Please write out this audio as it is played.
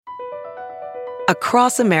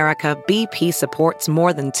Across America, BP supports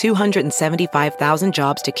more than 275,000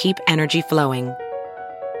 jobs to keep energy flowing.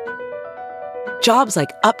 Jobs like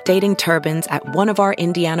updating turbines at one of our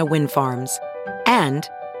Indiana wind farms and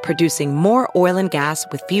producing more oil and gas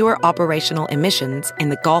with fewer operational emissions in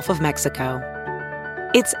the Gulf of Mexico.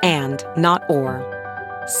 It's and, not or.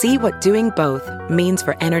 See what doing both means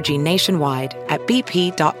for energy nationwide at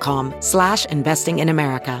bp.com/investing in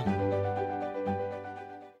America.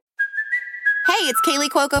 Hey, it's Kaylee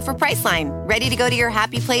Cuoco for Priceline. Ready to go to your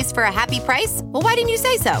happy place for a happy price? Well, why didn't you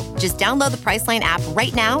say so? Just download the Priceline app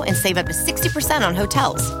right now and save up to 60% on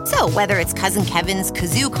hotels. So whether it's Cousin Kevin's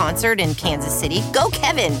Kazoo Concert in Kansas City, go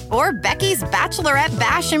Kevin, or Becky's Bachelorette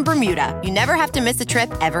Bash in Bermuda, you never have to miss a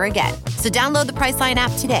trip ever again. So download the Priceline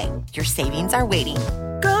app today. Your savings are waiting.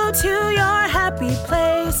 Go to your happy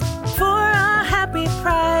place for a happy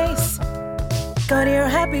price. Go to your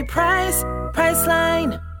happy price,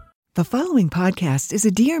 Priceline. The following podcast is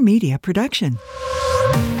a Dear Media production.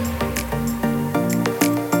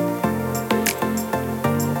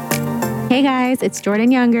 Hey guys, it's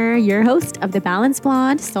Jordan Younger, your host of the Balanced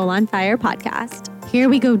Blonde Soul on Fire podcast. Here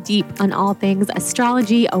we go deep on all things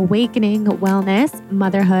astrology, awakening, wellness,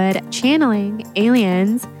 motherhood, channeling,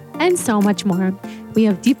 aliens, and so much more. We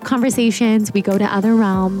have deep conversations, we go to other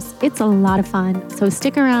realms. It's a lot of fun. So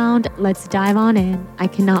stick around, let's dive on in. I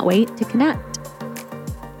cannot wait to connect.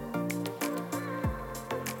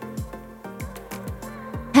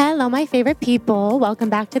 Hello, my favorite people. Welcome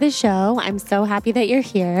back to the show. I'm so happy that you're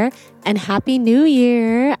here and Happy New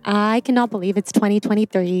Year. I cannot believe it's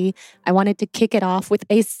 2023. I wanted to kick it off with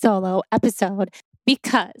a solo episode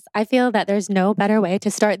because I feel that there's no better way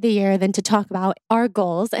to start the year than to talk about our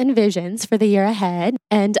goals and visions for the year ahead.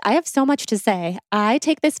 And I have so much to say. I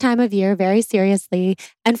take this time of year very seriously.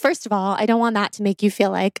 And first of all, I don't want that to make you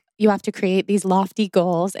feel like you have to create these lofty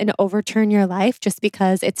goals and overturn your life just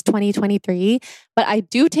because it's 2023. But I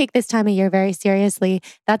do take this time of year very seriously.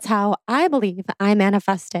 That's how I believe I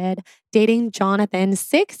manifested dating Jonathan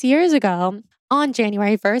 6 years ago on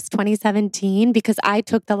January 1st, 2017, because I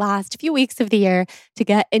took the last few weeks of the year to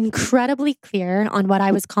get incredibly clear on what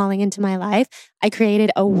I was calling into my life. I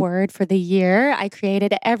created a word for the year. I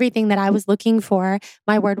created everything that I was looking for.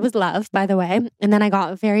 My word was love, by the way. And then I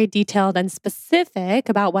got very detailed and specific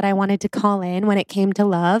about what I wanted to call in when it came to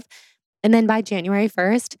love. And then by January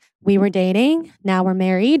 1st, we were dating. Now we're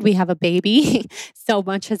married. We have a baby. So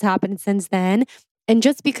much has happened since then. And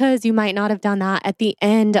just because you might not have done that at the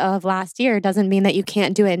end of last year doesn't mean that you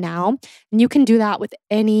can't do it now. And you can do that with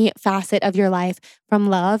any facet of your life, from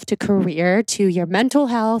love to career to your mental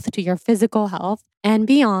health to your physical health and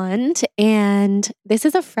beyond. And this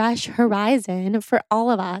is a fresh horizon for all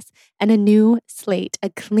of us and a new slate, a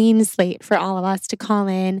clean slate for all of us to call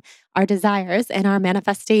in our desires and our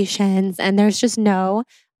manifestations. And there's just no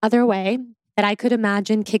other way that I could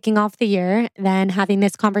imagine kicking off the year than having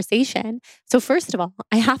this conversation. So first of all,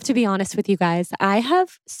 I have to be honest with you guys. I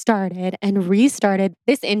have started and restarted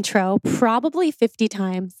this intro probably 50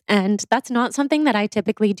 times, and that's not something that I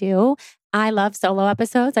typically do. I love solo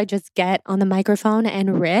episodes. I just get on the microphone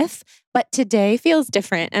and riff, but today feels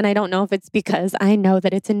different. And I don't know if it's because I know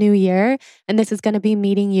that it's a new year and this is going to be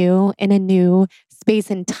meeting you in a new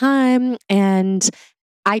space and time. And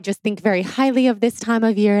I just think very highly of this time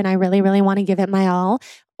of year and I really, really want to give it my all.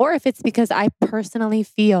 Or if it's because I personally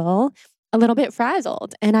feel a little bit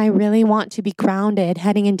frazzled and I really want to be grounded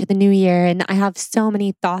heading into the new year. And I have so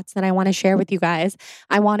many thoughts that I want to share with you guys.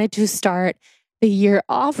 I wanted to start the year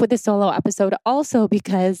off with a solo episode also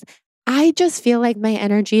because I just feel like my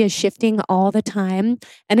energy is shifting all the time.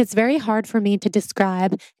 And it's very hard for me to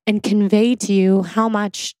describe and convey to you how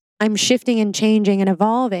much I'm shifting and changing and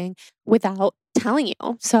evolving without telling you.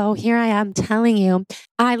 So here I am telling you.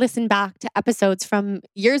 I listened back to episodes from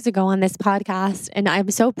years ago on this podcast, and I'm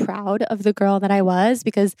so proud of the girl that I was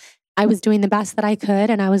because I was doing the best that I could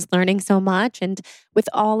and I was learning so much. And with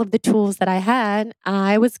all of the tools that I had,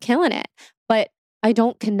 I was killing it. But I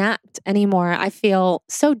don't connect anymore. I feel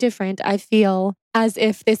so different. I feel as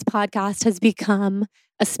if this podcast has become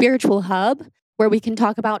a spiritual hub where we can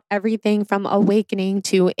talk about everything from awakening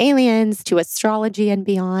to aliens to astrology and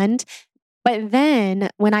beyond. But then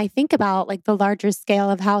when I think about like the larger scale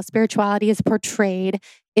of how spirituality is portrayed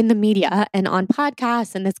in the media and on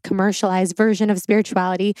podcasts and this commercialized version of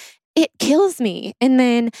spirituality, it kills me. And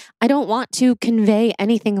then I don't want to convey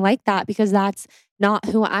anything like that because that's not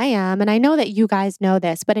who I am. And I know that you guys know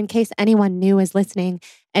this, but in case anyone new is listening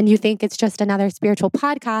and you think it's just another spiritual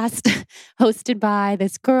podcast hosted by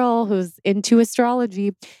this girl who's into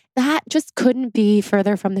astrology, that just couldn't be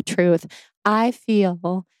further from the truth. I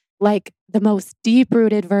feel like the most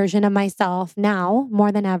deep-rooted version of myself now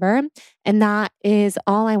more than ever. And that is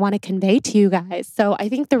all I want to convey to you guys. So I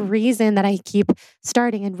think the reason that I keep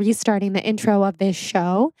starting and restarting the intro of this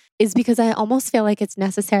show is because I almost feel like it's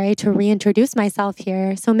necessary to reintroduce myself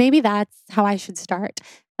here. So maybe that's how I should start.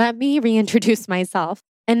 Let me reintroduce myself.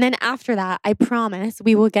 And then after that, I promise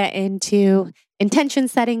we will get into intention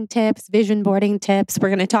setting tips, vision boarding tips. We're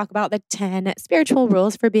going to talk about the 10 spiritual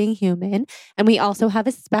rules for being human. And we also have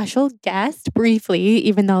a special guest briefly,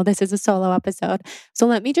 even though this is a solo episode. So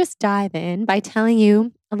let me just dive in by telling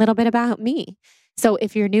you a little bit about me. So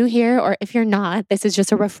if you're new here or if you're not, this is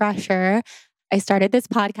just a refresher. I started this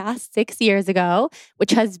podcast 6 years ago,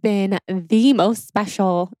 which has been the most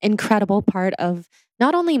special, incredible part of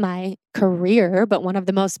not only my career, but one of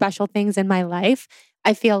the most special things in my life.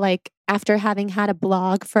 I feel like after having had a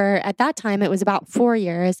blog for, at that time, it was about 4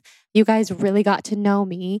 years, you guys really got to know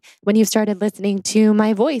me when you started listening to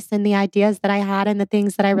my voice and the ideas that I had and the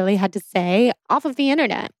things that I really had to say off of the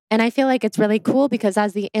internet. And I feel like it's really cool because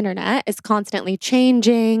as the internet is constantly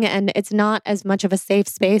changing and it's not as much of a safe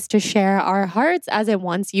space to share our hearts as it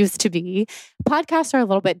once used to be, podcasts are a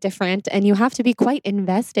little bit different and you have to be quite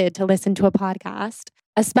invested to listen to a podcast,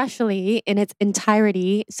 especially in its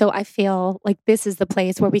entirety. So I feel like this is the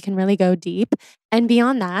place where we can really go deep. And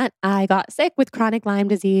beyond that, I got sick with chronic Lyme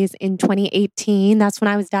disease in 2018. That's when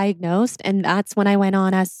I was diagnosed. And that's when I went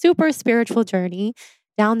on a super spiritual journey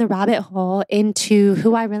down the rabbit hole into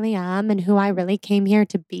who I really am and who I really came here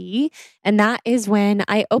to be. And that is when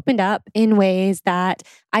I opened up in ways that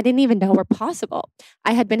I didn't even know were possible.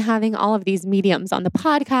 I had been having all of these mediums on the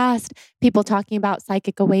podcast, people talking about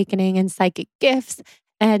psychic awakening and psychic gifts.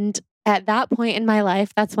 And at that point in my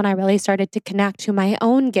life, that's when I really started to connect to my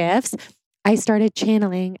own gifts. I started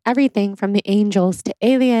channeling everything from the angels to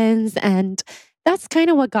aliens, and that's kind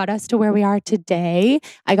of what got us to where we are today.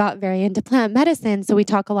 I got very into plant medicine, so we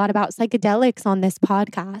talk a lot about psychedelics on this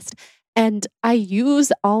podcast. And I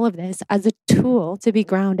use all of this as a tool to be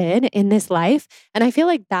grounded in this life. And I feel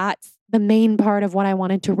like that's the main part of what I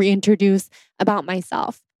wanted to reintroduce about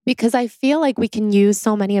myself, because I feel like we can use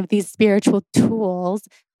so many of these spiritual tools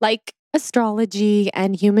like astrology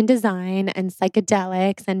and human design and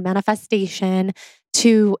psychedelics and manifestation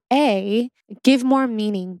to A, give more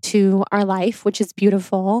meaning to our life, which is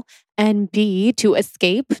beautiful, and B, to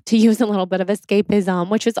escape, to use a little bit of escapism,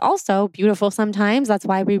 which is also beautiful sometimes. That's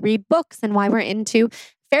why we read books and why we're into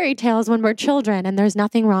fairy tales when we're children, and there's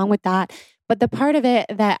nothing wrong with that. But the part of it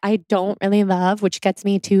that I don't really love, which gets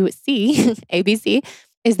me to C, ABC,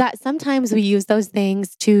 is that sometimes we use those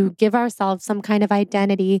things to give ourselves some kind of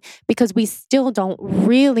identity because we still don't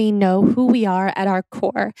really know who we are at our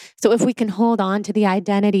core. So if we can hold on to the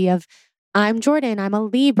identity of, I'm Jordan, I'm a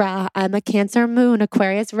Libra, I'm a Cancer moon,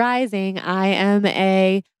 Aquarius rising, I am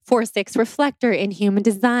a 4/6 reflector in human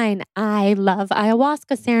design. I love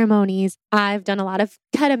ayahuasca ceremonies. I've done a lot of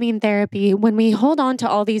ketamine therapy. When we hold on to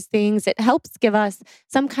all these things, it helps give us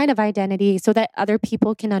some kind of identity so that other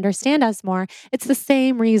people can understand us more. It's the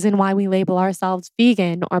same reason why we label ourselves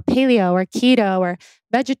vegan or paleo or keto or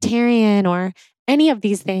vegetarian or any of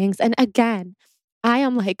these things. And again, I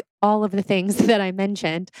am like all of the things that I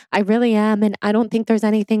mentioned. I really am. And I don't think there's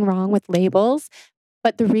anything wrong with labels.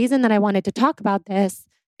 But the reason that I wanted to talk about this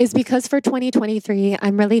is because for 2023,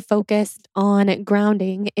 I'm really focused on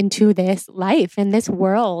grounding into this life and this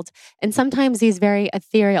world. And sometimes these very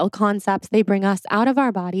ethereal concepts, they bring us out of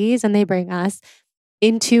our bodies and they bring us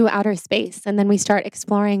into outer space. And then we start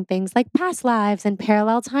exploring things like past lives and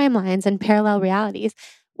parallel timelines and parallel realities,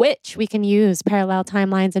 which we can use parallel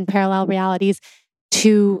timelines and parallel realities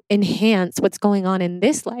to enhance what's going on in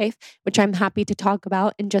this life, which I'm happy to talk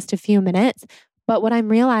about in just a few minutes. But what I'm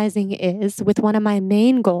realizing is with one of my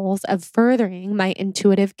main goals of furthering my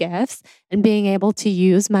intuitive gifts and being able to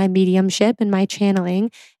use my mediumship and my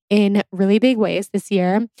channeling in really big ways this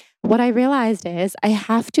year, what I realized is I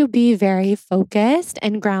have to be very focused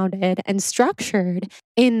and grounded and structured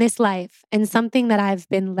in this life. And something that I've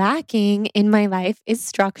been lacking in my life is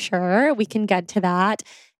structure. We can get to that.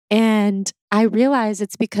 And I realize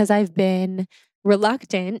it's because I've been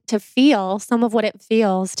reluctant to feel some of what it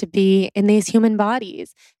feels to be in these human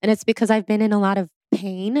bodies. And it's because I've been in a lot of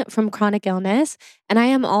pain from chronic illness. And I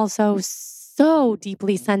am also so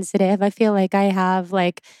deeply sensitive. I feel like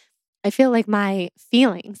my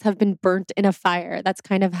feelings have been burnt in a fire. That's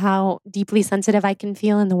kind of how deeply sensitive I can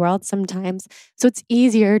feel in the world sometimes. So it's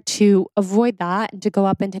easier to avoid that and to go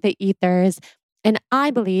up into the ethers. And I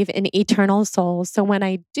believe in eternal souls. So when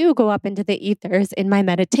I do go up into the ethers in my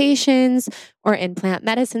meditations or in plant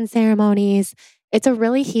medicine ceremonies, it's a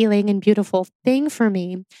really healing and beautiful thing for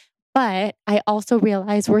me. But I also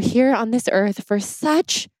realize we're here on this earth for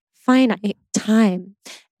such finite time.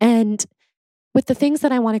 And with the things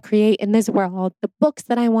that I want to create in this world, the books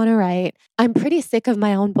that I want to write, I'm pretty sick of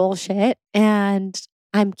my own bullshit. And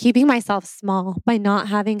I'm keeping myself small by not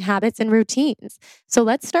having habits and routines. So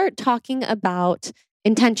let's start talking about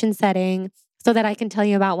intention setting so that I can tell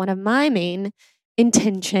you about one of my main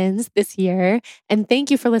intentions this year. And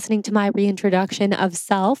thank you for listening to my reintroduction of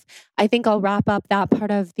self. I think I'll wrap up that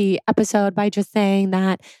part of the episode by just saying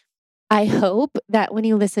that I hope that when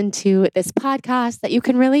you listen to this podcast, that you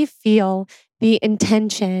can really feel the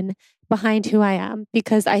intention behind who I am,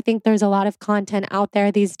 because I think there's a lot of content out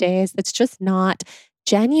there these days that's just not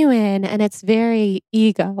genuine and it's very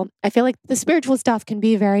ego. I feel like the spiritual stuff can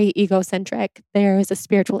be very egocentric. There's a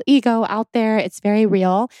spiritual ego out there. It's very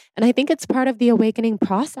real. And I think it's part of the awakening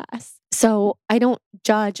process. So I don't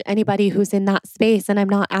judge anybody who's in that space, and I'm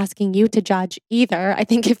not asking you to judge either. I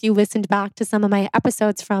think if you listened back to some of my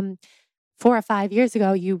episodes from 4 or 5 years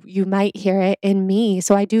ago, you might hear it in me.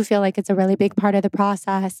 So I do feel like it's a really big part of the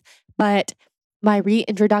process. But my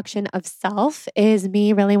reintroduction of self is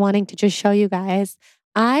me really wanting to just show you guys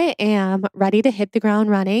I am ready to hit the ground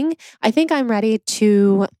running. I think I'm ready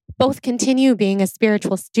to both continue being a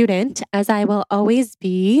spiritual student, as I will always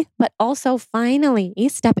be, but also finally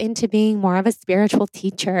step into being more of a spiritual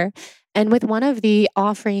teacher. And with one of the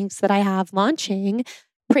offerings that I have launching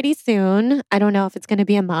pretty soon, I don't know if it's going to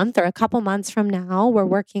be a month or a couple months from now, we're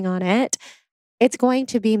working on it. It's going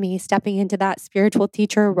to be me stepping into that spiritual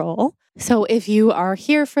teacher role. So if you are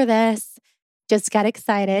here for this, just get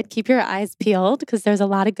excited. Keep your eyes peeled because there's a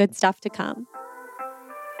lot of good stuff to come.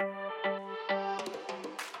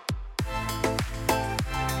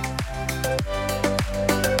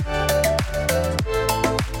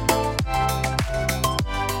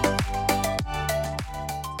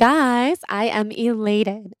 Guys, I am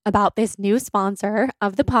elated about this new sponsor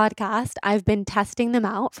of the podcast. I've been testing them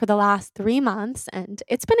out for the last 3 months and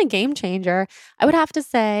it's been a game changer. I would have to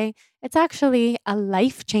say it's actually a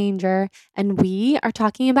life changer. And we are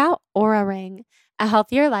talking about Oura Ring. A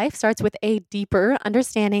healthier life starts with a deeper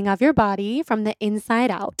understanding of your body from the inside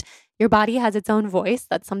out. Your body has its own voice.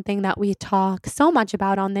 That's something that we talk so much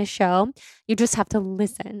about on this show. You just have to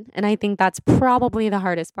listen. And I think that's probably the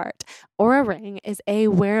hardest part. Oura Ring is a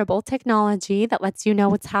wearable technology that lets you know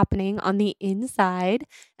what's happening on the inside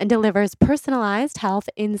and delivers personalized health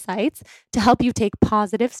insights to help you take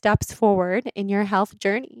positive steps forward in your health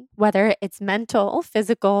journey. Whether it's mental,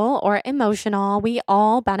 physical, or emotional, we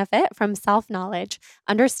all benefit from self-knowledge.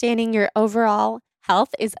 Understanding your overall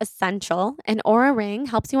health is essential, and Oura Ring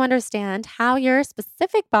helps you understand how your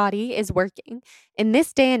specific body is working. In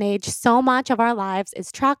this day and age, so much of our lives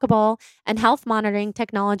is trackable, and health monitoring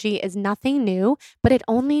technology is nothing new, but it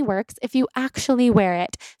only works if you actually wear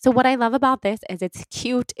it. So what I love about this is it's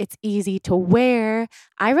cute, it's easy to wear.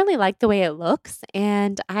 I really like the way it looks,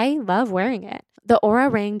 and I love wearing it. The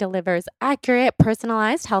Oura Ring delivers accurate,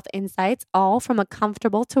 personalized health insights, all from a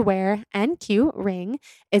comfortable to wear and cute ring.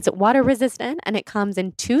 It's water resistant and it comes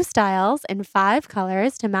in 2 styles and 5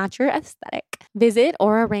 colors to match your aesthetic. Visit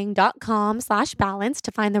auraring.com/balance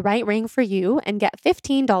to find the right ring for you and get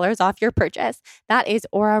 $15 off your purchase. That is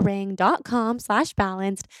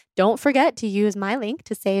auraring.com/balanced. Don't forget to use my link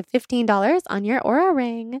to save $15 on your Oura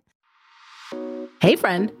Ring. Hey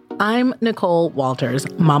friend, I'm Nicole Walters,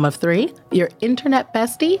 mom of 3, your internet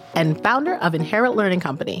bestie, and founder of Inherit Learning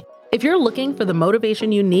Company. If you're looking for the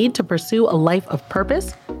motivation you need to pursue a life of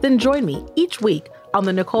purpose, then join me each week on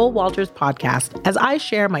the Nicole Walters podcast as I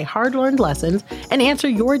share my hard-learned lessons and answer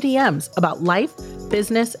your DMs about life,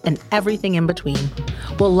 business, and everything in between.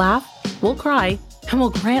 We'll laugh, we'll cry, and we'll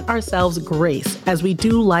grant ourselves grace as we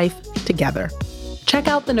do life together. Check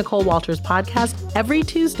out the Nicole Walters podcast every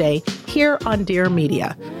Tuesday here on Dear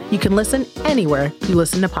Media. You can listen anywhere you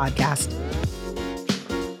listen to podcasts.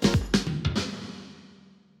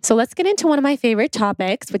 So let's get into one of my favorite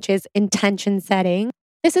topics, which is intention setting.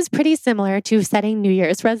 This is pretty similar to setting New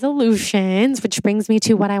Year's resolutions, which brings me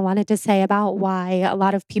to what I wanted to say about why a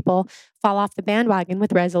lot of people fall off the bandwagon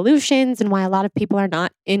with resolutions and why a lot of people are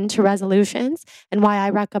not into resolutions and why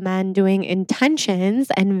I recommend doing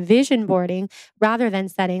intentions and vision boarding rather than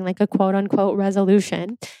setting like a quote unquote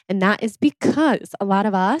resolution. And that is because a lot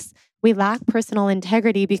of us, we lack personal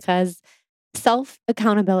integrity because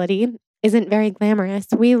self-accountability isn't very glamorous.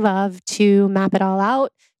 We love to map it all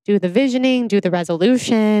out, do the visioning, do the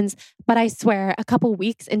resolutions. But I swear, a couple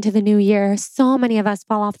weeks into the new year, so many of us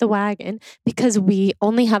fall off the wagon because we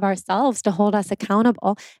only have ourselves to hold us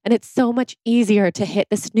accountable. And it's so much easier to hit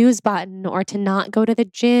the snooze button or to not go to the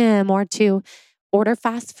gym or to order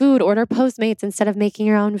fast food, order Postmates instead of making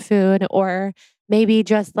your own food, or maybe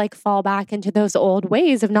just like fall back into those old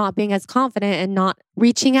ways of not being as confident and not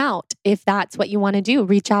reaching out. If that's what you want to do,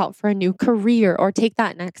 reach out for a new career or take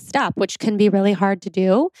that next step, which can be really hard to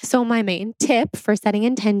do. So my main tip for setting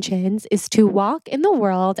intentions is to walk in the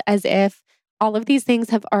world as if all of these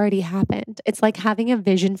things have already happened. It's like having a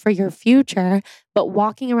vision for your future, but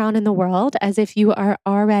walking around in the world as if you are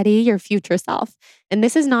already your future self. And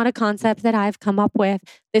this is not a concept that I've come up with.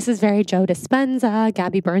 This is very Joe Dispenza.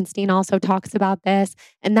 Gabby Bernstein also talks about this.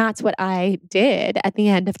 And that's what I did at the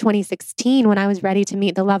end of 2016 when I was ready to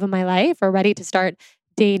meet the love of my life or ready to start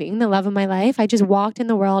dating the love of my life. I just walked in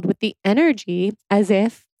the world with the energy as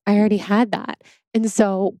if I already had that. And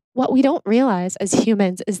so what we don't realize as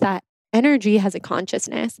humans is that energy has a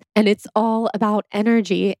consciousness, and it's all about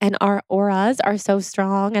energy, and our auras are so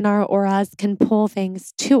strong and our auras can pull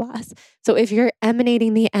things to us. So if you're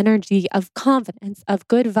emanating the energy of confidence, of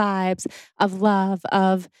good vibes, of love,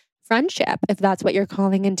 of friendship, if that's what you're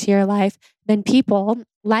calling into your life, then people,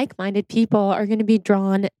 like-minded people, are going to be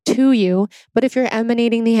drawn to you. But if you're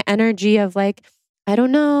emanating the energy of like, I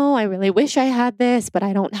don't know, I really wish I had this, but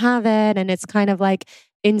I don't have it, and it's kind of like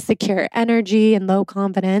insecure energy and low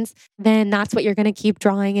confidence, then that's what you're going to keep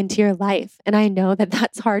drawing into your life. And I know that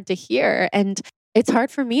that's hard to hear. And it's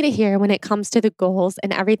hard for me to hear when it comes to the goals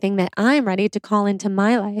and everything that I'm ready to call into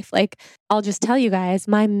my life. Like, I'll just tell you guys,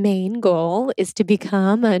 my main goal is to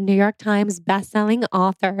become a New York Times bestselling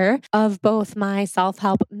author of both my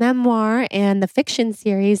self-help memoir and the fiction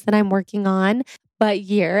series that I'm working on. But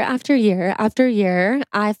year after year after year,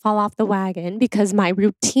 I fall off the wagon because my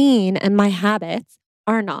routine and my habits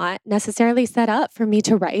are not necessarily set up for me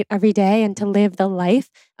to write every day and to live the life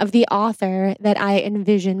of the author that I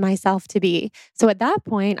envision myself to be. So at that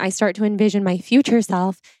point, I start to envision my future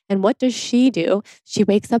self. And what does she do? She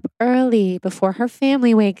wakes up early before her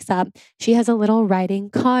family wakes up. She has a little writing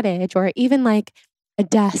cottage or even like a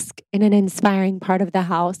desk in an inspiring part of the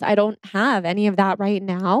house. I don't have any of that right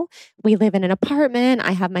now. We live in an apartment.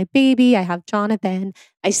 I have my baby. I have Jonathan.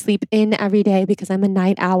 I sleep in every day because I'm a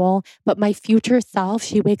night owl. But my future self,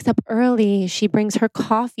 she wakes up early. She brings her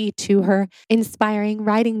coffee to her inspiring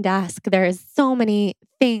writing desk. There's so many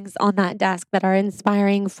things on that desk that are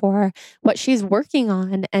inspiring for what she's working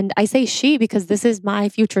on. And I say she because this is my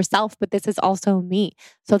future self, but this is also me.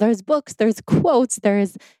 So there's books, there's quotes,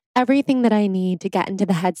 there's everything that I need to get into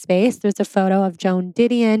the headspace. There's a photo of Joan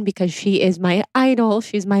Didion because she is my idol.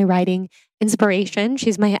 She's my writing inspiration.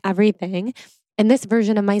 She's my everything. And this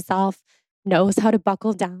version of myself knows how to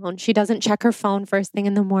buckle down. She doesn't check her phone first thing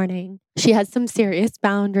in the morning. She has some serious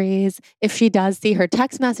boundaries. If she does see her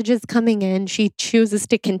text messages coming in, she chooses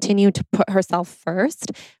to continue to put herself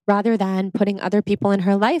first rather than putting other people in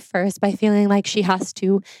her life first by feeling like she has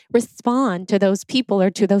to respond to those people or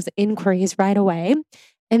to those inquiries right away.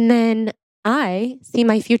 And then I see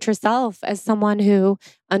my future self as someone who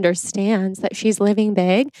understands that she's living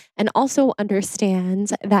big and also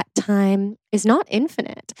understands that time is not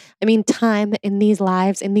infinite. I mean, time in these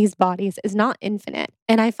lives, in these bodies is not infinite.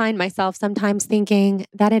 And I find myself sometimes thinking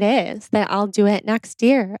that it is, that I'll do it next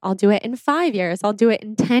year. I'll do it in 5 years. I'll do it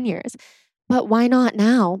in 10 years. But why not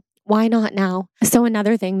now? Why not now? So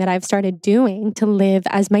another thing that I've started doing to live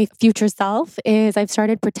as my future self is I've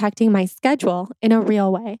started protecting my schedule in a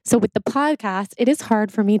real way. So with the podcast, it is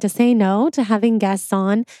hard for me to say no to having guests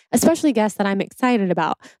on, especially guests that I'm excited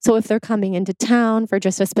about. So if they're coming into town for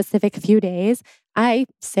just a specific few days, I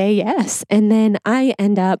say yes. And then I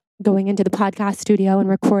end up going into the podcast studio and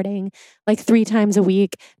recording like 3 times a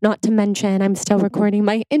week. Not to mention, I'm still recording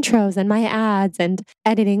my intros and my ads and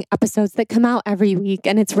editing episodes that come out every week.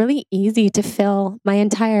 And it's really easy to fill my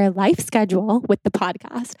entire life schedule with the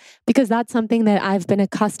podcast because that's something that I've been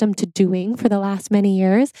accustomed to doing for the last many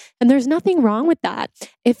years. And there's nothing wrong with that.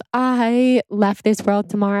 If I left this world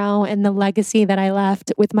tomorrow and the legacy that I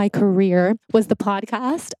left with my career was the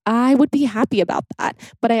podcast, I would be happy about that.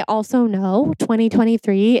 But I also know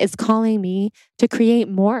 2023 is calling me to create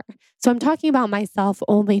more. So I'm talking about myself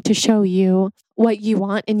only to show you what you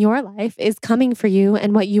want in your life is coming for you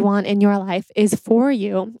and what you want in your life is for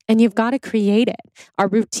you. And you've got to create it. Our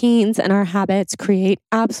routines and our habits create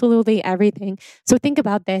absolutely everything. So think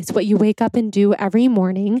about this. What you wake up and do every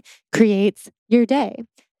morning creates your day.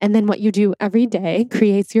 And then what you do every day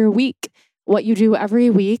creates your week. What you do every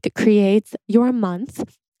week creates your month.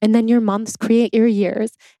 And then your months create your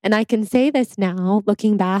years. And I can say this now,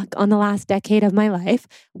 looking back on the last decade of my life,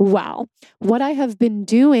 wow, what I have been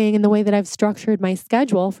doing and the way that I've structured my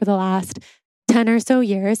schedule for the last 10 or so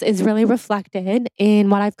years is really reflected in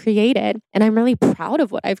what I've created. And I'm really proud of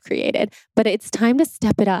what I've created, but it's time to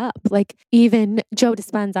step it up. Like even Joe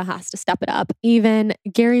Dispenza has to step it up. Even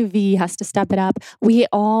Gary Vee has to step it up. We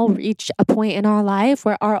all reach a point in our life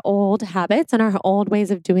where our old habits and our old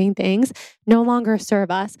ways of doing things no longer serve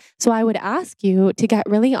us. So I would ask you to get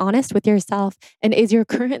really honest with yourself. And is your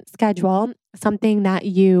current schedule something that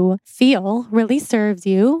you feel really serves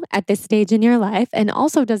you at this stage in your life? And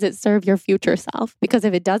also, does it serve your future self? Because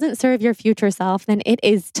if it doesn't serve your future self, then it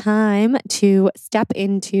is time to step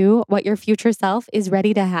into what your future self is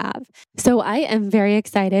ready to have. So I am very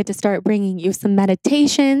excited to start bringing you some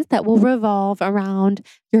meditations that will revolve around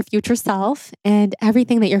your future self and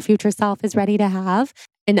everything that your future self is ready to have.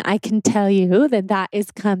 And I can tell you that that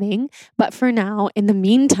is coming. But for now, in the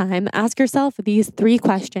meantime, ask yourself these 3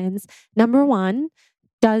 questions. Number 1,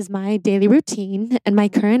 does my daily routine and my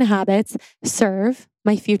current habits serve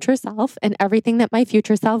my future self and everything that my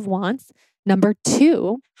future self wants? Number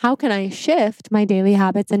 2, how can I shift my daily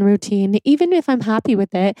habits and routine, even if I'm happy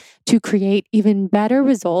with it, to create even better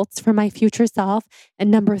results for my future self? And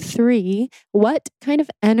number 3, what kind of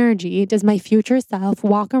energy does my future self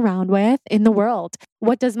walk around with in the world?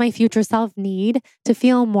 What does my future self need to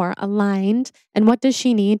feel more aligned? And what does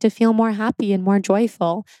she need to feel more happy and more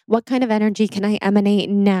joyful? What kind of energy can I emanate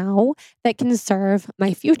now that can serve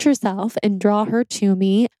my future self and draw her to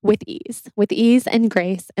me with ease and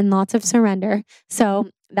grace and lots of surrender? So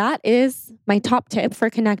that is my top tip for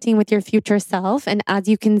connecting with your future self. And as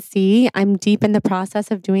you can see, I'm deep in the process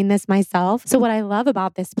of doing this myself. So what I love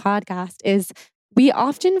about this podcast is we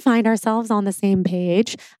often find ourselves on the same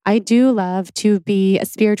page. I do love to be a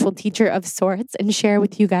spiritual teacher of sorts and share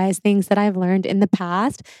with you guys things that I've learned in the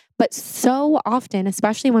past. But so often,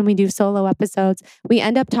 especially when we do solo episodes, we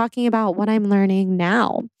end up talking about what I'm learning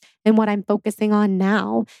now and what I'm focusing on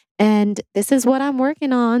now. And this is what I'm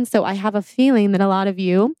working on. So I have a feeling that a lot of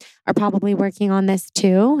you are probably working on this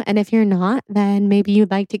too. And if you're not, then maybe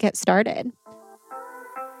you'd like to get started.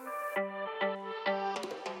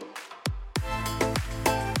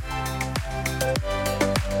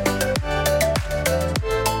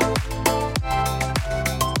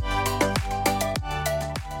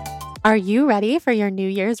 Are you ready for your New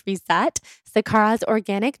Year's reset? Sakara's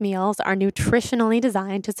organic meals are nutritionally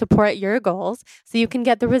designed to support your goals so you can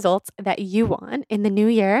get the results that you want in the new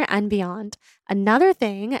year and beyond. Another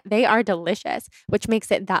thing, they are delicious, which makes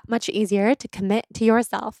it that much easier to commit to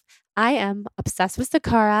yourself. I am obsessed with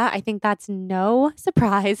Sakara. I think that's no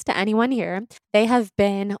surprise to anyone here. They have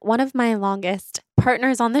been one of my longest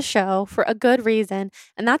partners on the show for a good reason.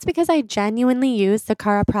 And that's because I genuinely use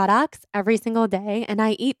Sakara products every single day and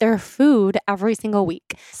I eat their food every single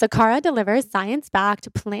week. Sakara delivers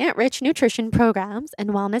science-backed, plant-rich nutrition programs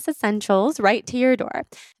and wellness essentials right to your door.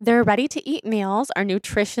 Their ready-to-eat meals are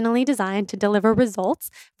nutritionally designed to deliver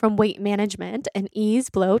results from weight management and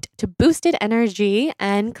ease bloat to boosted energy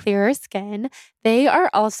and clearer skin. They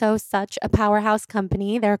are also such a powerhouse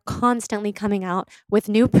company. They're constantly coming out with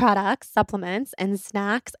new products, supplements, and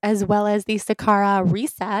snacks, as well as the Sakara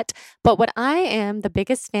Reset. But what I am the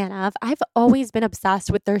biggest fan of, I've always been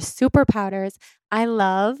obsessed with their super powders. I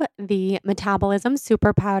love the Metabolism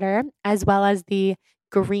Super Powder, as well as the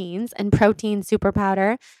Greens and Protein Super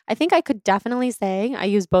Powder. I think I could definitely say I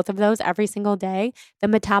use both of those every single day. The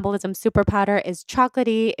Metabolism Super Powder is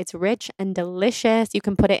chocolatey, it's rich and delicious. You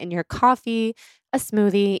can put it in your coffee, a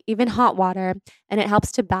smoothie, even hot water, and it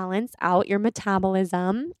helps to balance out your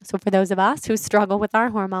metabolism. So for those of us who struggle with our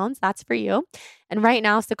hormones, that's for you. And right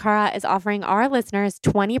now, Sakara is offering our listeners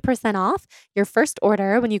 20% off your first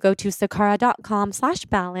order when you go to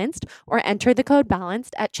sakara.com/balanced or enter the code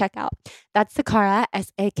balanced at checkout. That's Sakara,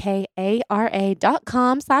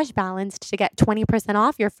 SAKARA.com/balanced to get 20%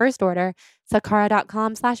 off your first order,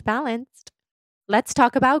 sakara.com/balanced. Let's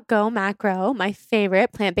talk about Go Macro, my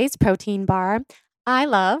favorite plant-based protein bar. I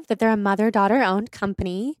love that they're a mother-daughter owned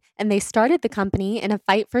company, and they started the company in a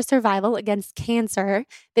fight for survival against cancer.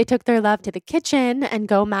 They took their love to the kitchen, and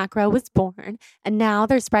Go Macro was born. And now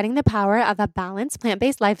they're spreading the power of a balanced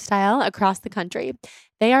plant-based lifestyle across the country.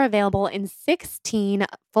 They are available in 16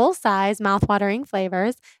 full-size mouthwatering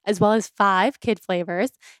flavors, as well as 5 kid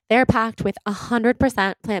flavors. They're packed with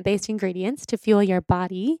 100% plant-based ingredients to fuel your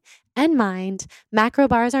body and mind. Macro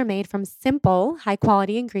bars are made from simple,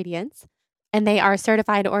 high-quality ingredients, and they are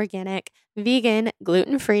certified organic, vegan,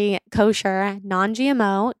 gluten-free, kosher,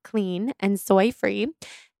 non-GMO, clean, and soy-free.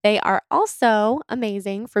 They are also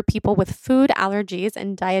amazing for people with food allergies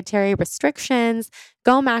and dietary restrictions.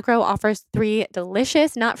 Go Macro offers 3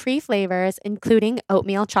 delicious nut-free flavors, including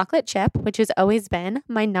oatmeal chocolate chip, which has always been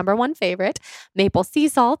my number one favorite, maple sea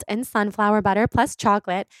salt, and sunflower butter plus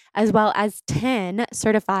chocolate, as well as 10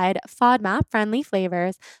 certified FODMAP-friendly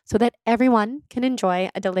flavors so that everyone can enjoy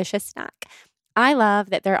a delicious snack. I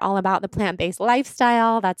love that they're all about the plant-based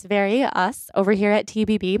lifestyle. That's very us over here at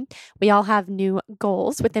TBB. We all have new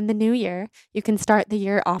goals within the new year. You can start the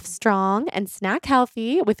year off strong and snack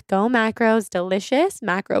healthy with Go Macro's delicious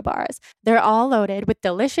macro bars. They're all loaded with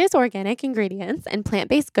delicious organic ingredients and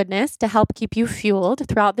plant-based goodness to help keep you fueled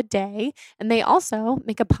throughout the day. And they also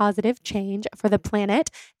make a positive change for the planet.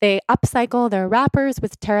 They upcycle their wrappers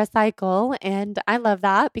with TerraCycle. And I love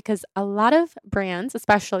that because a lot of brands,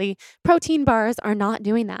 especially protein bars, are not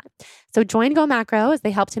doing that. So join Go Macro as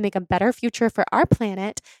they help to make a better future for our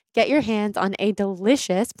planet. Get your hands on a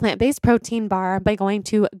delicious plant-based protein bar by going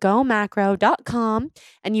to gomacro.com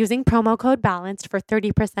and using promo code BALANCED for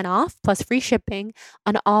 30% off plus free shipping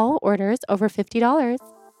on all orders over $50.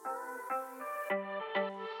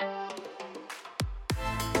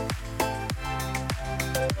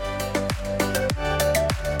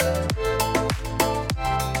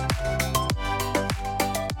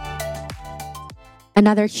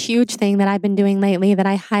 Another huge thing that I've been doing lately that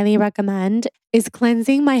I highly recommend is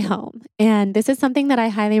cleansing my home. And this is something that I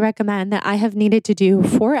highly recommend that I have needed to do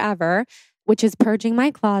forever, which is purging my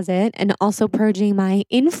closet and also purging my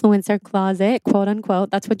influencer closet, quote unquote.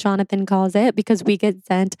 That's what Jonathan calls it, because we get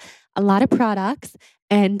sent a lot of products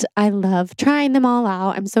and I love trying them all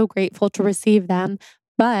out. I'm so grateful to receive them.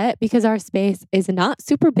 But because our space is not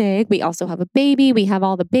super big, we also have a baby, we have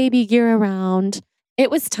all the baby gear around. It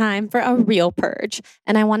was time for a real purge.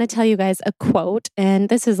 And I want to tell you guys a quote. And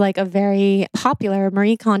this is like a very popular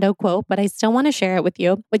Marie Kondo quote, but I still want to share it with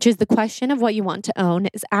you, which is the question of what you want to own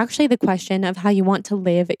is actually the question of how you want to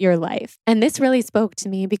live your life. And this really spoke to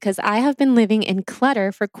me because I have been living in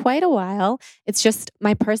clutter for quite a while. It's just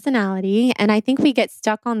my personality. And I think we get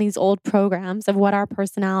stuck on these old programs of what our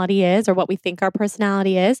personality is or what we think our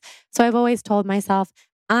personality is. So I've always told myself,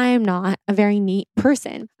 I'm not a very neat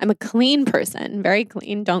person. I'm a clean person, very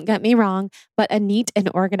clean, don't get me wrong, but a neat and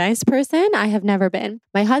organized person, I have never been.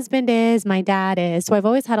 My husband is, my dad is. So I've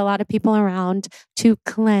always had a lot of people around to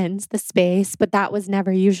cleanse the space, but that was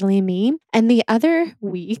never usually me. And the other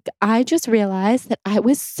week, I just realized that I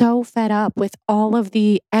was so fed up with all of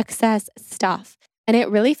the excess stuff. And it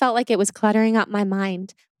really felt like it was cluttering up my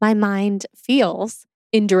mind. My mind feels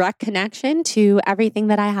in direct connection to everything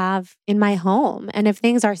that I have in my home. And if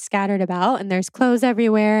things are scattered about and there's clothes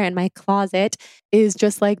everywhere and my closet is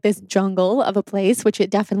just like this jungle of a place, which it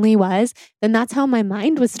definitely was, then that's how my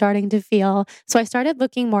mind was starting to feel. So I started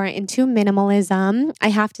looking more into minimalism. I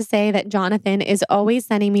have to say that Jonathan is always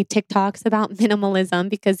sending me TikToks about minimalism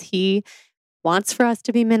because he wants for us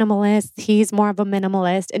to be minimalist. He's more of a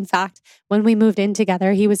minimalist. In fact, when we moved in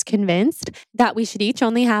together, he was convinced that we should each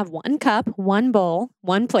only have 1 cup, 1 bowl,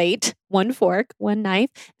 1 plate, 1 fork, 1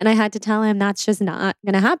 knife. And I had to tell him that's just not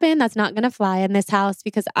going to happen. That's not going to fly in this house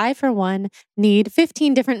because I, for one, need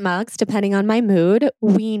 15 different mugs depending on my mood.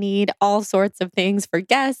 We need all sorts of things for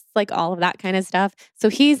guests, like all of that kind of stuff. So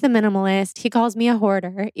he's the minimalist. He calls me a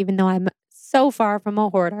hoarder, even though I'm so far from a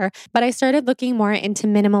hoarder, but I started looking more into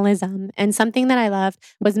minimalism. And something that I loved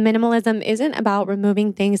was minimalism isn't about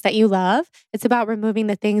removing things that you love. It's about removing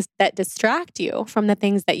the things that distract you from the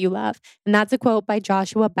things that you love. And that's a quote by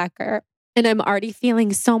Joshua Becker. And I'm already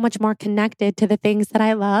feeling so much more connected to the things that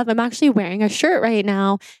I love. I'm actually wearing a shirt right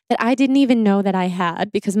now that I didn't even know that I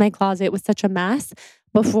had because my closet was such a mess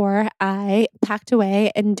before I packed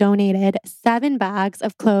away and donated 7 bags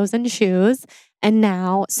of clothes and shoes. And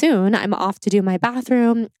now soon I'm off to do my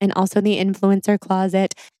bathroom and also the influencer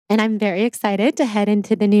closet. And I'm very excited to head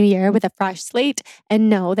into the new year with a fresh slate and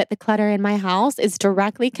know that the clutter in my house is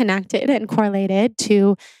directly connected and correlated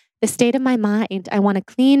to the state of my mind. I want a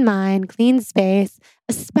clean mind, clean space,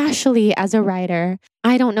 especially as a writer.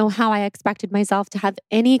 I don't know how I expected myself to have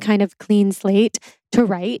any kind of clean slate to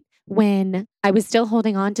write when I was still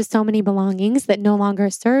holding on to so many belongings that no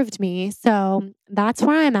longer served me. So that's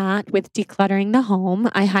where I'm at with decluttering the home.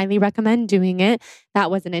 I highly recommend doing it.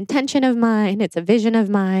 That was an intention of mine. It's a vision of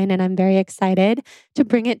mine. And I'm very excited to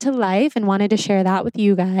bring it to life and wanted to share that with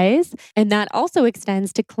you guys. And that also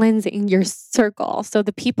extends to cleansing your circle. So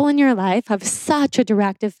the people in your life have such a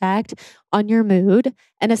direct effect on your mood.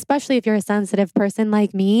 And especially if you're a sensitive person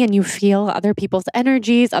like me and you feel other people's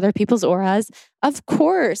energies, other people's auras, of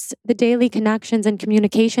course, the daily connection connections and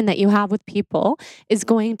communication that you have with people is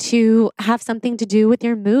going to have something to do with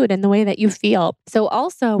your mood and the way that you feel. So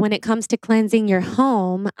also when it comes to cleansing your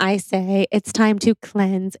home, I say it's time to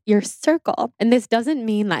cleanse your circle. And this doesn't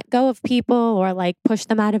mean let go of people or like push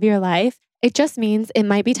them out of your life. It just means it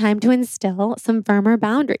might be time to instill some firmer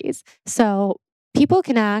boundaries. So people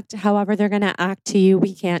can act however they're going to act to you.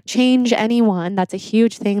 We can't change anyone. That's a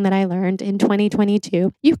huge thing that I learned in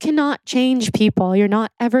 2022. You cannot change people. You're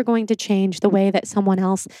not ever going to change the way that someone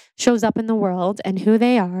else shows up in the world and who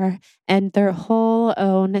they are and their whole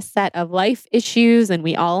own set of life issues, and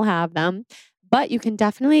we all have them. But you can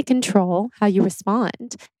definitely control how you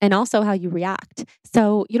respond and also how you react.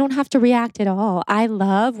 So you don't have to react at all. I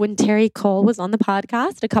love when Terry Cole was on the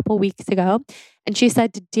podcast a couple weeks ago, and she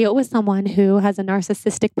said to deal with someone who has a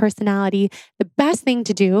narcissistic personality, the best thing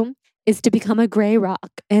to do is to become a gray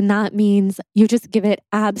rock. And that means you just give it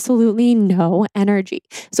absolutely no energy.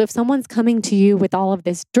 So if someone's coming to you with all of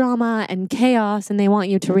this drama and chaos and they want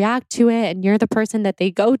you to react to it and you're the person that they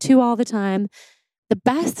go to all the time, the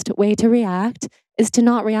best way to react is to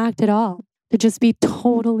not react at all, to just be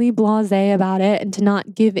totally blasé about it and to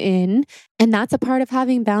not give in. And that's a part of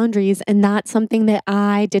having boundaries. And that's something that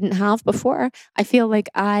I didn't have before. I feel like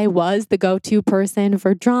I was the go-to person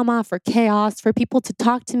for drama, for chaos, for people to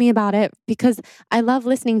talk to me about it because I love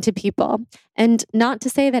listening to people. And not to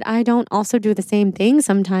say that I don't also do the same thing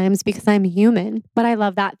sometimes because I'm human, but I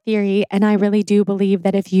love that theory. And I really do believe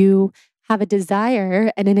that if you have a desire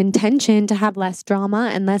and an intention to have less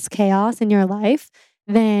drama and less chaos in your life,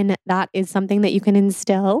 then that is something that you can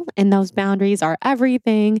instill. And those boundaries are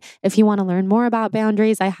everything. If you want to learn more about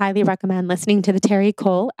boundaries, I highly recommend listening to the Terry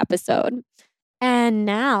Cole episode. And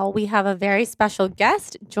now we have a very special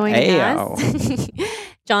guest joining us.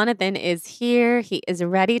 Jonathan is here. He is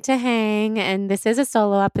ready to hang. And this is a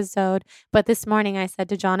solo episode. But this morning I said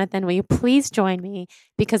to Jonathan, will you please join me?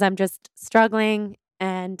 Because I'm just struggling.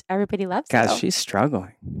 And everybody loves her. Guys, she's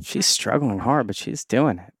struggling. She's struggling hard, but she's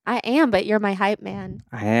doing it. I am, but you're my hype man.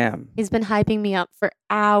 I am. He's been hyping me up for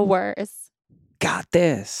hours. Got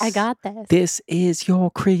this. I got this. This is your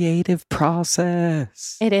creative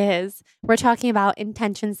process. It is. We're talking about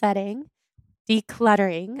intention setting,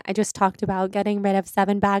 decluttering. I just talked about getting rid of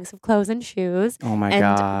 7 bags of clothes and shoes. Oh my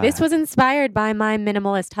God. This was inspired by my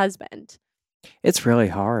minimalist husband. It's really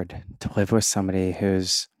hard to live with somebody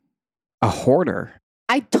who's a hoarder.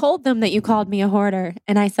 I told them that you called me a hoarder,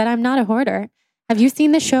 and I said I'm not a hoarder. Have you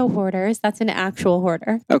seen the show Hoarders? That's an actual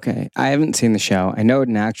hoarder. Okay, I haven't seen the show. I know what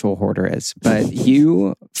an actual hoarder is, but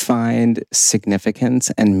you find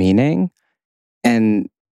significance and meaning and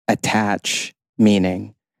attach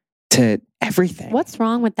meaning to everything. What's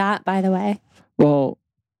wrong with that, by the way? Well,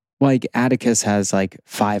 like Atticus has like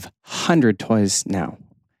 500 toys now.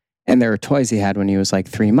 And there are toys he had when he was like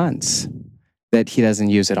 3 months that he doesn't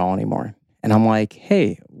use at all anymore. And I'm like,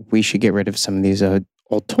 hey, we should get rid of some of these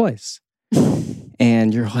old toys.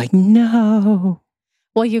 And you're like, no.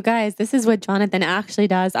 Well, you guys, this is what Jonathan actually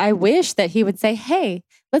does. I wish that he would say, hey,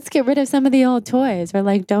 let's get rid of some of the old toys or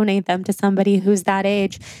like donate them to somebody who's that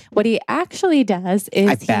age. What he actually does is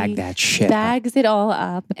I bag that shit. Bags it all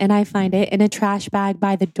up and I find it in a trash bag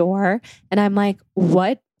by the door. And I'm like,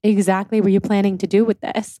 what exactly were you planning to do with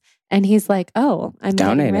this? And he's like, oh, I'm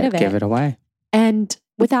donate getting rid of it. Give it away. And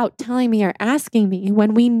without telling me or asking me,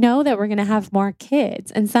 when we know that we're going to have more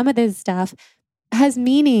kids and some of this stuff has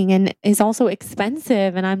meaning and is also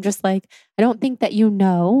expensive. And I'm just like, I don't think that you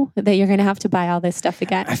know that you're going to have to buy all this stuff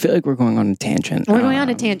again. I feel like we're going on a tangent. We're going on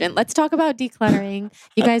a tangent. Let's talk about decluttering.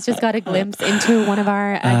 You guys just got a glimpse into one of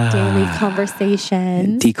our daily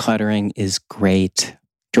conversations. Decluttering is great.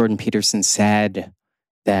 Jordan Peterson said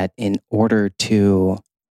that in order to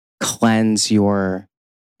cleanse your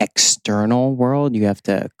external world, you have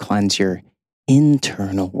to cleanse your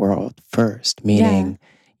internal world first, meaning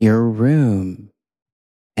your room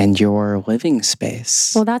and your living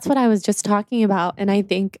space. Well, that's what I was just talking about. And I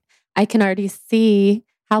think I can already see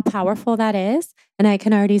how powerful that is. And I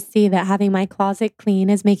can already see that having my closet clean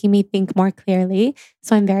is making me think more clearly.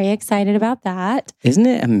 So I'm very excited about that. Isn't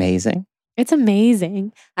it amazing? It's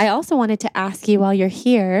amazing. I also wanted to ask you while you're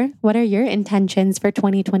here, what are your intentions for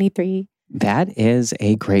 2023? That is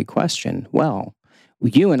a great question. Well,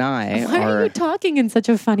 you and I Why are you talking in such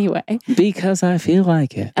a funny way? Because I feel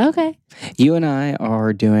like it. Okay. You and I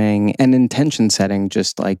are doing an intention setting,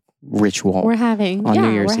 just like ritual. We're having,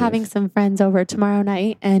 having some friends over tomorrow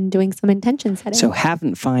night and doing some intention setting. So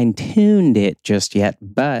haven't fine-tuned it just yet,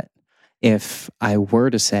 but if I were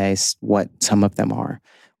to say what some of them are,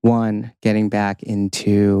 one, getting back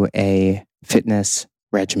into a fitness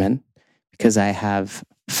regimen, because I have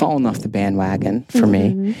fallen off the bandwagon for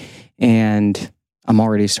me. And I'm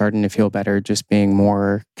already starting to feel better just being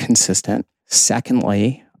more consistent.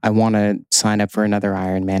 Secondly, I want to sign up for another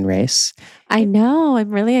Ironman race. I know. I'm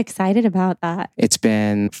really excited about that. It's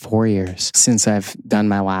been 4 years since I've done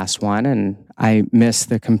my last one, and I miss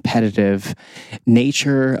the competitive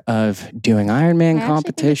nature of doing Ironman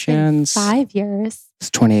competitions. 5 years. It's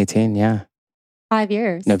 2018, yeah. 5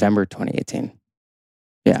 years. November 2018.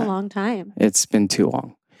 That's Yeah. a long time. It's been too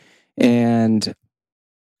long. And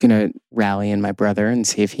going to rally in my brother and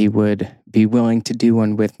see if he would be willing to do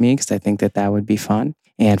one with me, because I think that would be fun.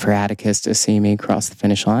 And for Atticus to see me cross the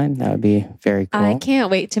finish line, that would be very cool. I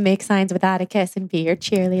can't wait to make signs with Atticus and be your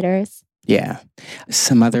cheerleaders. Yeah.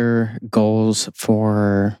 Some other goals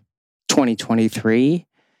for 2023.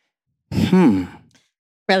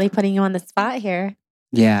 Really putting you on the spot here.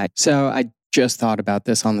 Yeah. So I just thought about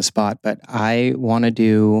this on the spot, but I want to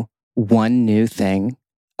do one new thing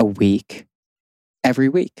a week, every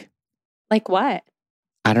week. Like what?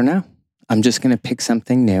 I don't know. I'm just going to pick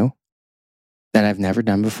something new that I've never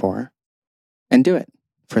done before and do it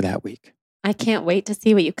for that week. I can't wait to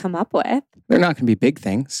see what you come up with. They're not going to be big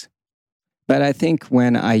things. But I think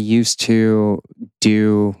when I used to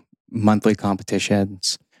do monthly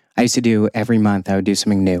competitions, I used to do every month, I would do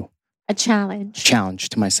something new. A challenge. Challenge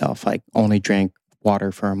to myself, like only drink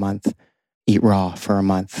water for a month, eat raw for a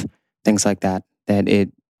month, things like that. That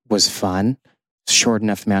it was fun, short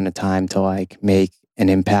enough amount of time to like make an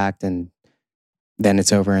impact, and then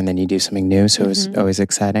it's over and then you do something new. So it was always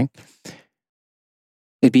exciting.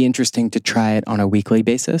 It'd be interesting to try it on a weekly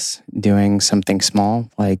basis, doing something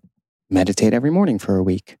small, like meditate every morning for a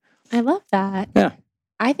week. I love that. Yeah.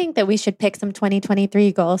 I think that we should pick some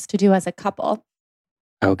 2023 goals to do as a couple.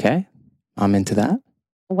 Okay. I'm into that.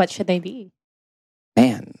 What should they be?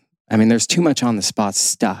 Man, I mean, there's too much on the spot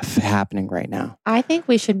stuff happening right now. I think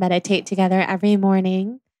we should meditate together every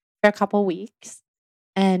morning for a couple weeks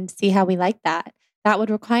and see how we like that. That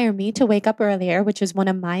would require me to wake up earlier, which is one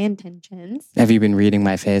of my intentions. Have you been reading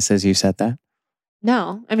my face as you said that?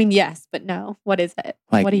 No. I mean, yes, but no. What is it?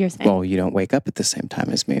 Like, what are you saying? Well, you don't wake up at the same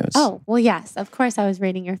time as me. Oh, well, yes. Of course, I was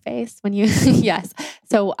reading your face when you, yes.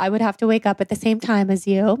 So I would have to wake up at the same time as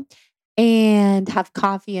you and have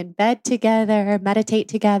coffee in bed together, meditate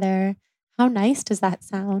together. How nice does that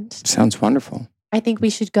sound? Sounds wonderful. I think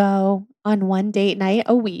we should go on one date night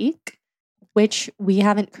a week, which we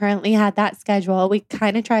haven't currently had that schedule. We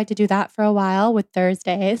kind of tried to do that for a while with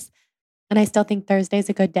Thursdays. And I still think Thursday's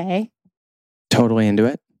a good day. Totally into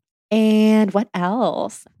it. And what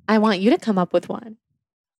else? I want you to come up with one.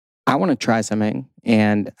 I want to try something.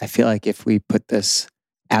 And I feel like if we put this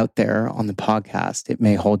out there on the podcast, it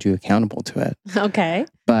may hold you accountable to it. Okay.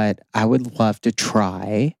 But I would love to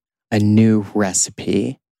try a new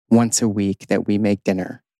recipe once a week that we make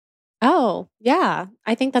dinner. Oh, yeah.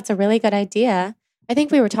 I think that's a really good idea. I think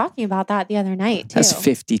we were talking about that the other night, too. That's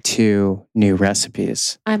 52 new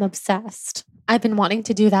recipes. I'm obsessed. I've been wanting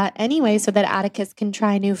to do that anyway so that Atticus can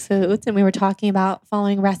try new foods. And we were talking about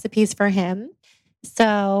following recipes for him.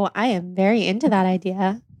 So I am very into that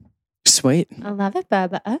idea. Sweet. I love it,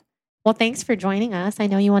 Bubba. Well, thanks for joining us. I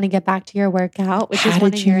know you want to get back to your workout, which is How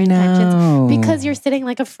one did of your you know? intentions. Because you're sitting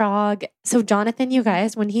like a frog. So Jonathan, you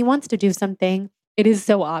guys, when he wants to do something, it is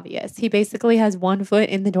so obvious. He basically has 1 foot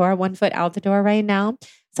in the door, 1 foot out the door right now.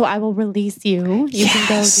 So I will release you. You can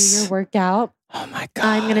go do your workout. Oh my God.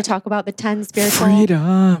 I'm going to talk about the 10 spiritual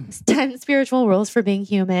Freedom. 10 spiritual rules for being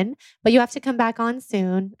human. But you have to come back on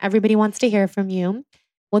soon. Everybody wants to hear from you.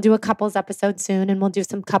 We'll do a couples episode soon, and we'll do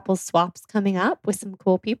some couples swaps coming up with some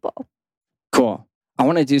cool people. Cool. I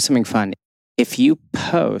want to do something fun. If you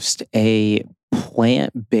post a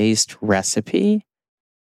plant-based recipe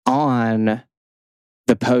on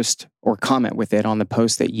the post or comment with it on the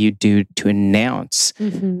post that you do to announce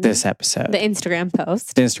this episode, The Instagram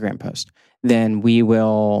post. the Instagram post, then we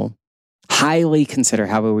will highly consider,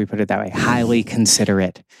 how will we put it that way? Highly consider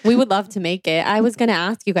it. We would love to make it. I was going to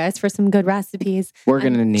ask you guys for some good recipes. We're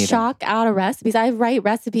going to need them. shock out of recipes. I write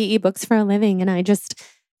recipe ebooks for a living, and I just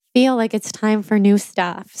feel like it's time for new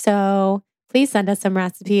stuff. So please send us some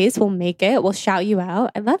recipes. We'll make it. We'll shout you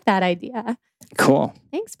out. I love that idea. Cool.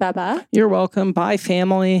 Thanks, Bubba. You're welcome. Bye,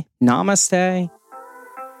 family. Namaste.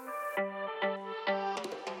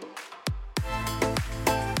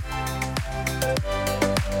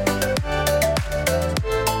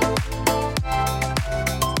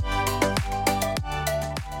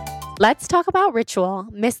 Let's talk about Ritual.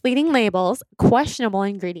 Misleading labels, questionable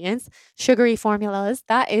ingredients, sugary formulas.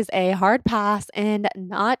 That is a hard pass and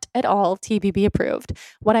not at all TBB approved.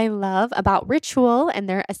 What I love about Ritual and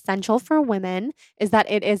their Essential for Women is that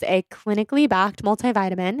it is a clinically backed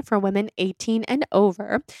multivitamin for women 18 and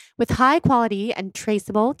over with high quality and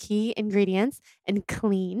traceable key ingredients in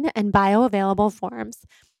clean and bioavailable forms.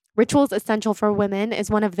 Ritual's Essential for Women is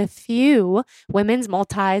one of the few women's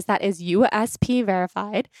multis that is USP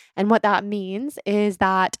verified. And what that means is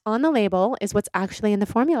that on the label is what's actually in the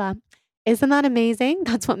formula. Isn't that amazing?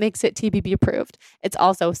 That's what makes it TBB approved. It's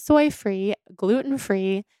also soy-free,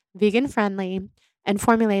 gluten-free, vegan-friendly, and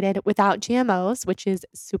formulated without GMOs, which is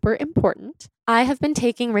super important. I have been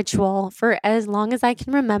taking Ritual for as long as I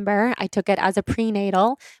can remember. I took it as a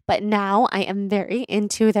prenatal, but now I am very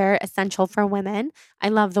into their Essential for Women. I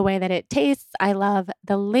love the way that it tastes. I love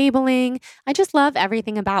the labeling. I just love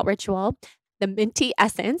everything about Ritual. The minty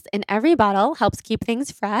essence in every bottle helps keep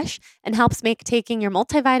things fresh and helps make taking your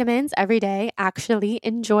multivitamins every day actually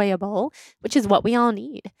enjoyable, which is what we all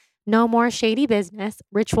need. No more shady business.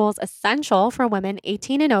 Ritual's Essential for Women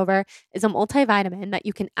 18 and over is a multivitamin that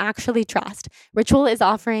you can actually trust. Ritual is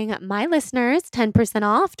offering my listeners 10%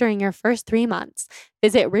 off during your first 3 months.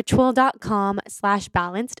 Visit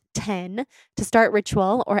ritual.com/balanced10 to start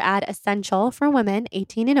Ritual or add Essential for Women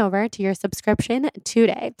 18 and over to your subscription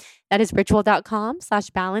today. That is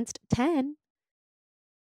ritual.com/balanced10.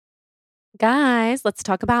 Guys, let's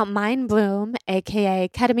talk about Mind Bloom, aka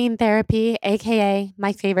ketamine therapy, aka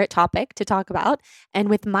my favorite topic to talk about. And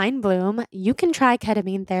with Mind Bloom, you can try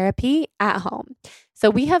ketamine therapy at home. So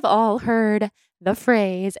we have all heard the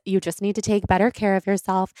phrase, you just need to take better care of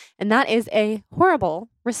yourself. And that is a horrible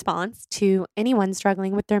response to anyone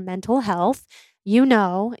struggling with their mental health. You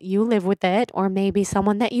know, you live with it, or maybe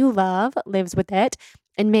someone that you love lives with it.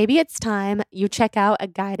 And maybe it's time you check out a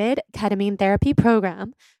guided ketamine therapy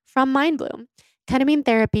program from Mind Bloom. Ketamine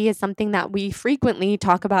therapy is something that we frequently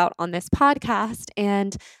talk about on this podcast,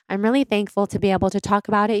 and I'm really thankful to be able to talk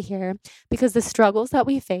about it here because the struggles that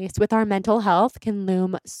we face with our mental health can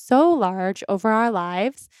loom so large over our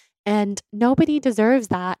lives, and nobody deserves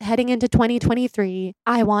that. Heading into 2023,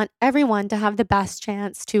 I want everyone to have the best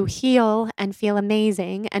chance to heal and feel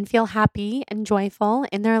amazing and feel happy and joyful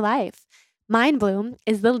in their life. Mind Bloom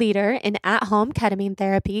is the leader in at-home ketamine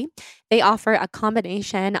therapy. They offer a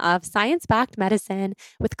combination of science-backed medicine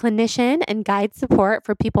with clinician and guide support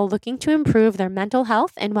for people looking to improve their mental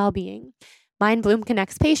health and well-being. Mind Bloom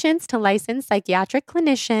connects patients to licensed psychiatric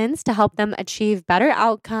clinicians to help them achieve better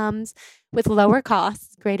outcomes with lower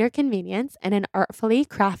costs, greater convenience, and an artfully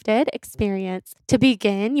crafted experience. To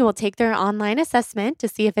begin, you will take their online assessment to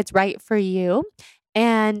see if it's right for you.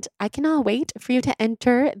 And I cannot wait for you to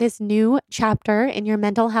enter this new chapter in your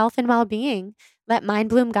mental health and well-being. Let Mind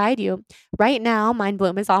Bloom guide you. Right now, Mind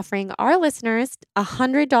Bloom is offering our listeners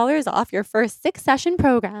 $100 off your first 6-session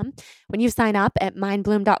program when you sign up at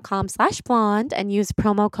mindbloom.com/blonde and use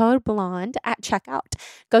promo code blonde at checkout.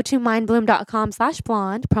 Go to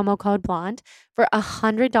mindbloom.com/blonde, promo code blonde for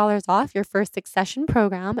 $100 off your first 6-session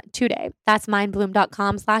program today. That's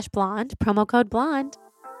mindbloom.com/blonde, promo code blonde.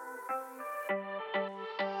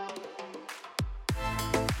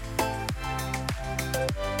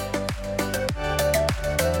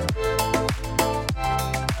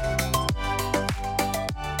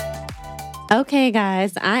 Okay,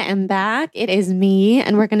 guys, I am back. It is me,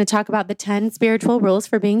 and we're going to talk about the 10 spiritual rules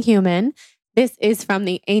for being human. This is from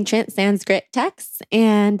the ancient Sanskrit texts,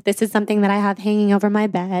 and this is something that I have hanging over my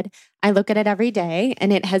bed. I look at it every day,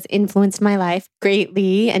 and it has influenced my life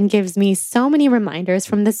greatly and gives me so many reminders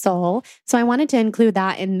from the soul. So I wanted to include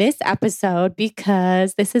that in this episode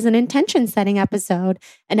because this is an intention-setting episode.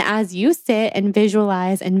 And as you sit and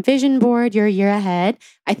visualize and vision board your year ahead,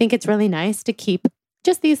 I think it's really nice to keep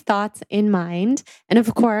just these thoughts in mind. And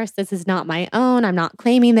of course, this is not my own. I'm not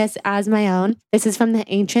claiming this as my own. This is from the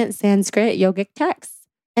ancient Sanskrit yogic texts.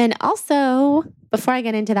 And also, before I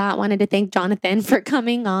get into that, I wanted to thank Jonathan for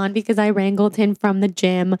coming on because I wrangled him from the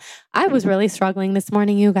gym. I was really struggling this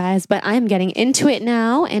morning, you guys, but I am getting into it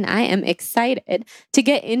now and I am excited to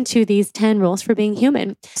get into these 10 rules for being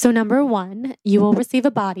human. So number 1, you will receive a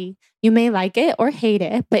body. You may like it or hate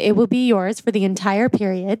it, but it will be yours for the entire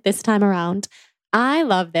period this time around. I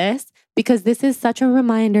love this because this is such a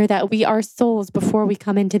reminder that we are souls before we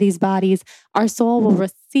come into these bodies. Our soul will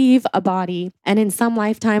receive a body, and in some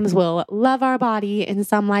lifetimes we'll love our body. In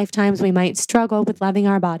some lifetimes we might struggle with loving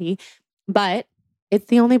our body, but it's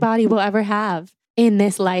the only body we'll ever have in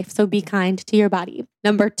this life. So be kind to your body.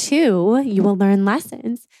 Number 2, you will learn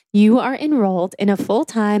lessons. You are enrolled in a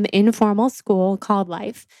full-time informal school called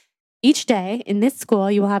life. Each day in this school,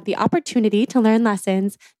 you will have the opportunity to learn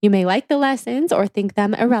lessons. You may like the lessons or think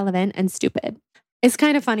them irrelevant and stupid. It's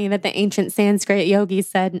kind of funny that the ancient Sanskrit yogis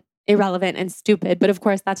said irrelevant and stupid, but of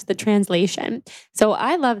course that's the translation. So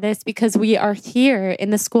I love this because we are here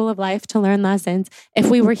in the school of life to learn lessons. If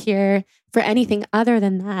we were here for anything other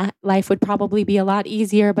than that, life would probably be a lot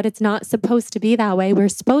easier, but it's not supposed to be that way. We're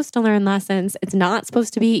supposed to learn lessons. It's not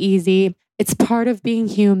supposed to be easy. It's part of being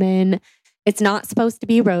human. It's not supposed to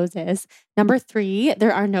be roses. Number 3,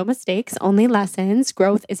 there are no mistakes, only lessons.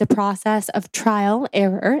 Growth is a process of trial,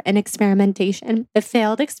 error, and experimentation. The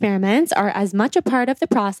failed experiments are as much a part of the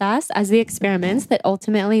process as the experiments that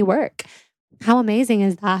ultimately work. How amazing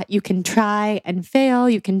is that? You can try and fail,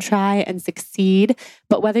 you can try and succeed,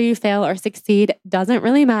 but whether you fail or succeed doesn't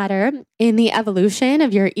really matter in the evolution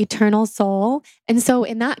of your eternal soul. And so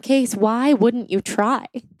in that case, why wouldn't you try?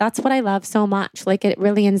 That's what I love so much. Like, it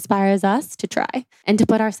really inspires us to try and to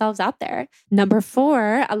put ourselves out there. Number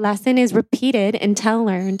 4, a lesson is repeated until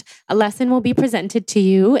learned. A lesson will be presented to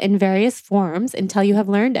you in various forms until you have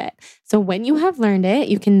learned it. So when you have learned it,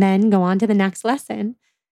 you can then go on to the next lesson.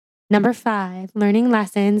 Number 5, learning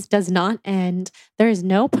lessons does not end. There is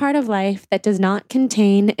no part of life that does not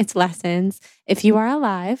contain its lessons. If you are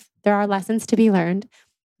alive, there are lessons to be learned.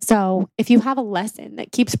 So if you have a lesson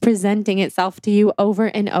that keeps presenting itself to you over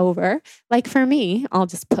and over, like for me, I'll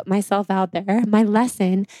just put myself out there. My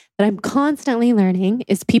lesson that I'm constantly learning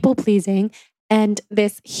is people pleasing and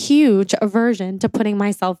this huge aversion to putting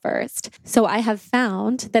myself first. So I have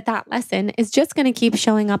found that that lesson is just going to keep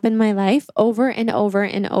showing up in my life over and over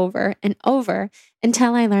and over and over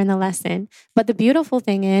until I learn the lesson. But the beautiful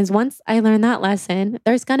thing is, once I learn that lesson,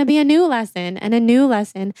 there's going to be a new lesson and a new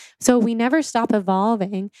lesson. So we never stop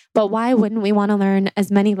evolving. But why wouldn't we want to learn as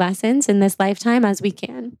many lessons in this lifetime as we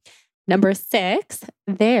can? Number 6,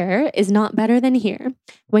 there is not better than here.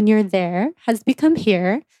 When your there has become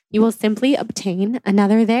here, you will simply obtain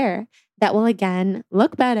another there that will again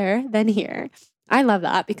look better than here. I love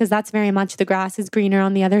that because that's very much the grass is greener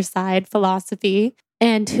on the other side philosophy.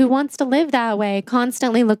 And who wants to live that way,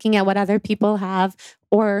 constantly looking at what other people have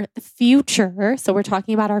or the future? So we're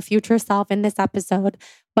talking about our future self in this episode,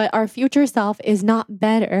 but our future self is not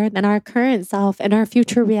better than our current self, and our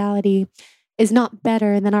future reality is not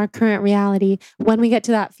better than our current reality. When we get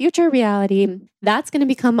to that future reality, that's going to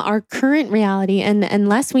become our current reality. And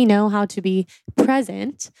unless we know how to be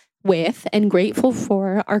present with and grateful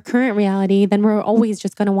for our current reality, then we're always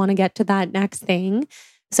just going to want to get to that next thing.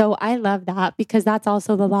 So I love that because that's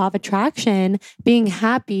also the law of attraction. Being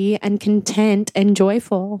happy and content and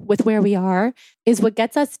joyful with where we are is what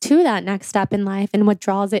gets us to that next step in life and what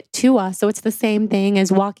draws it to us. So it's the same thing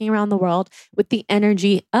as walking around the world with the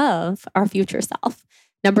energy of our future self.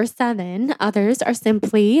 Number 7, others are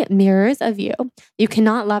simply mirrors of you. You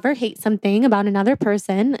cannot love or hate something about another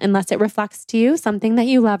person unless it reflects to you something that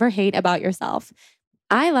you love or hate about yourself.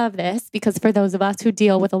 I love this because for those of us who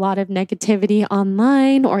deal with a lot of negativity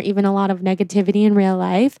online or even a lot of negativity in real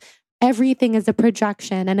life, everything is a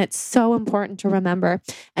projection, and it's so important to remember.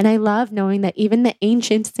 And I love knowing that even the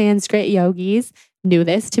ancient Sanskrit yogis knew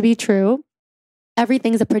this to be true.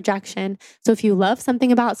 Everything is a projection. So if you love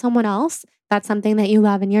something about someone else, that's something that you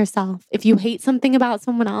love in yourself. If you hate something about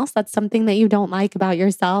someone else, that's something that you don't like about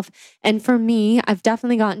yourself. And for me, I've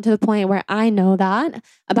definitely gotten to the point where I know that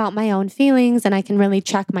about my own feelings and I can really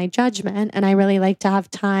check my judgment. And I really like to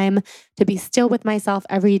have time to be still with myself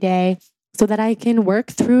every day so that I can work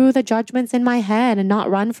through the judgments in my head and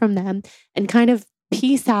not run from them and kind of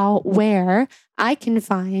piece out where I can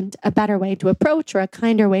find a better way to approach or a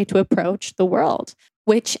kinder way to approach the world,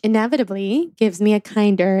 which inevitably gives me a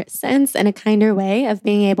kinder sense and a kinder way of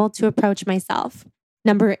being able to approach myself.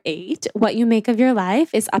 Number 8, what you make of your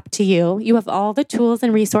life is up to you. You have all the tools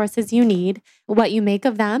and resources you need. What you make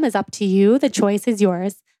of them is up to you. The choice is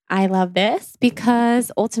yours. I love this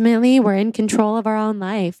because ultimately we're in control of our own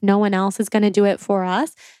life. No one else is going to do it for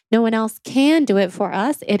us. No one else can do it for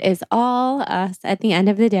us. It is all us at the end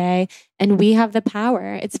of the day, and we have the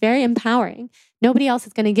power. It's very empowering. Nobody else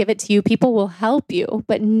is going to give it to you. People will help you,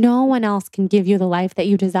 but no one else can give you the life that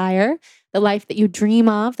you desire, the life that you dream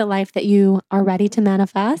of, the life that you are ready to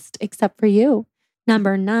manifest, except for you.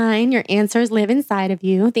 Number 9, your answers live inside of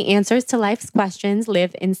you. The answers to life's questions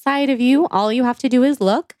live inside of you. All you have to do is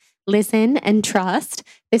look, listen, and trust.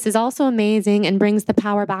 This is also amazing and brings the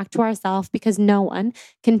power back to ourselves because no one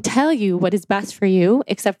can tell you what is best for you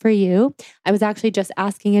except for you. I was actually just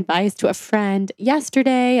asking advice to a friend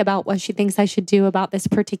yesterday about what she thinks I should do about this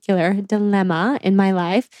particular dilemma in my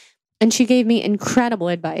life. And she gave me incredible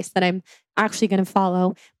advice that I'm actually going to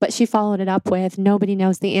follow. But she followed it up with, nobody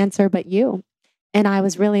knows the answer but you. And I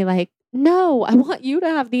was really like, no, I want you to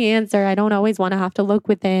have the answer. I don't always want to have to look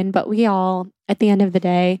within, but we all, at the end of the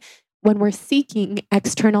day, when we're seeking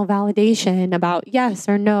external validation about yes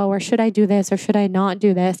or no, or should I do this or should I not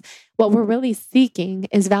do this, what we're really seeking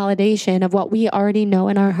is validation of what we already know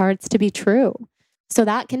in our hearts to be true. So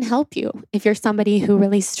that can help you if you're somebody who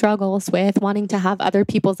really struggles with wanting to have other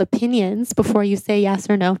people's opinions before you say yes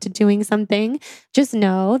or no to doing something. Just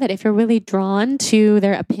know that if you're really drawn to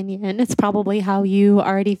their opinion, it's probably how you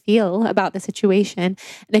already feel about the situation. And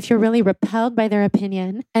if you're really repelled by their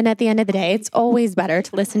opinion, and at the end of the day, it's always better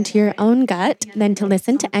to listen to your own gut than to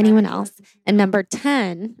listen to anyone else. And number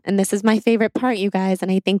 10, and this is my favorite part, you guys, and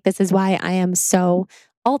I think this is why I am so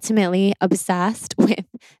ultimately obsessed with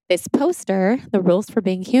this poster, The Rules for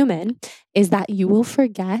Being Human, is that you will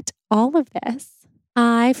forget all of this.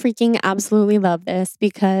 I freaking absolutely love this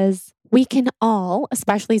because we can all,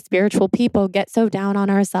 especially spiritual people, get so down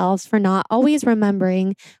on ourselves for not always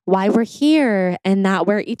remembering why we're here and that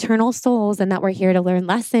we're eternal souls and that we're here to learn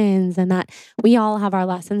lessons and that we all have our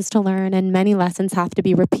lessons to learn and many lessons have to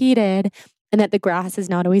be repeated and that the grass is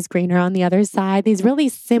not always greener on the other side. These really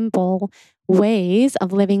simple ways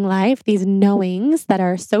of living life, these knowings that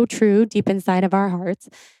are so true deep inside of our hearts,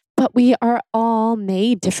 but we are all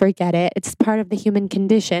made to forget it. It's part of the human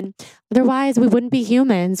condition. Otherwise, we wouldn't be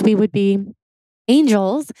humans. We would be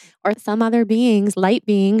angels or some other beings, light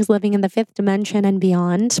beings living in the 5th dimension and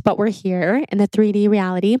beyond, but we're here in the 3D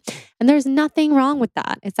reality. And there's nothing wrong with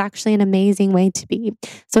that. It's actually an amazing way to be.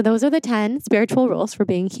 So those are the 10 spiritual rules for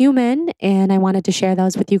being human. And I wanted to share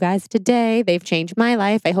those with you guys today. They've changed my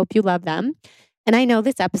life. I hope you love them. And I know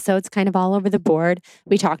this episode's kind of all over the board.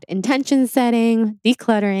 We talked intention setting,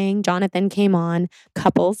 decluttering. Jonathan came on,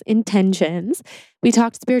 couples intentions. We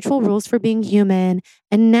talked spiritual rules for being human.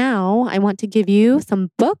 And now I want to give you some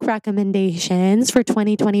book recommendations for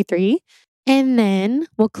 2023. And then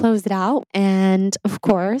we'll close it out. And of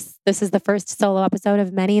course, this is the first solo episode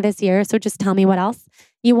of many this year. So just tell me what else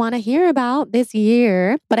you want to hear about this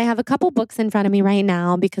year. But I have a couple books in front of me right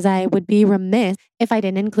now because I would be remiss if I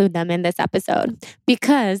didn't include them in this episode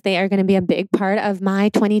because they are going to be a big part of my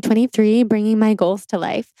 2023 bringing my goals to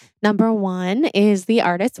life. Number 1 is The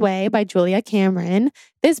Artist's Way by Julia Cameron.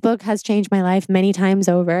 This book has changed my life many times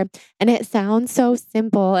over, and it sounds so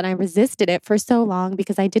simple, and I resisted it for so long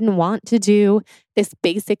because I didn't want to do this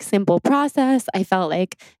basic, simple process. I felt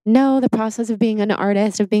like, no, the process of being an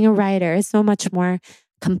artist, of being a writer is so much more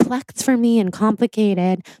complex for me and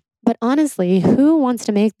complicated. But honestly, who wants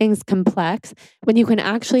to make things complex when you can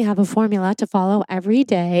actually have a formula to follow every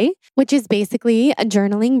day, which is basically a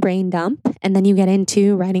journaling brain dump. And then you get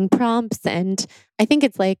into writing prompts. And I think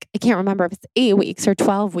it's like, I can't remember if it's 8 weeks or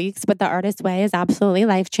 12 weeks, but The Artist's Way is absolutely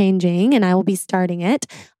life-changing. And I will be starting it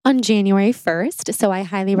on January 1st. So I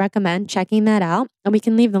highly recommend checking that out. And we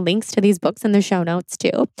can leave the links to these books in the show notes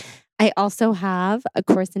too. I also have A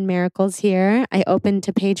Course in Miracles here. I opened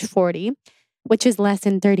to page 40. Which is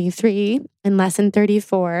lesson 33 and lesson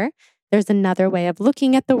 34. There's another way of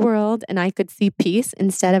looking at the world, and I could see peace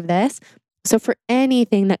instead of this. So for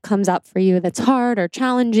anything that comes up for you that's hard or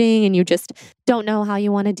challenging and you just don't know how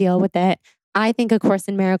you want to deal with it, I think A Course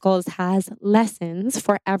in Miracles has lessons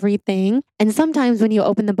for everything. And sometimes when you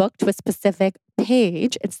open the book to a specific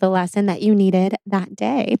page, it's the lesson that you needed that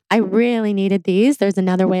day. I really needed these. There's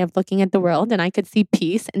another way of looking at the world, and I could see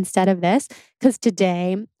peace instead of this because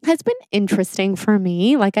today has been interesting for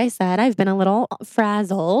me. Like I said, I've been a little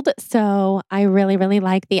frazzled. So I really, really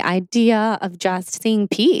like the idea of just seeing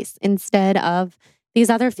peace instead of these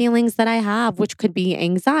other feelings that I have, which could be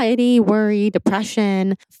anxiety, worry,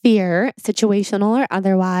 depression, fear, situational or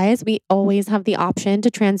otherwise. We always have the option to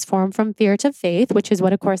transform from fear to faith, which is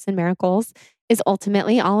what A Course in Miracles is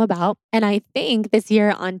ultimately all about. And I think this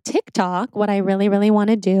year on TikTok, what I really, really want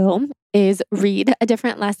to do is read a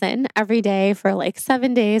different lesson every day for like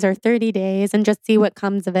 7 days or 30 days and just see what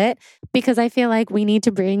comes of it. Because I feel like we need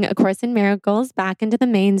to bring A Course in Miracles back into the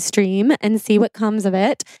mainstream and see what comes of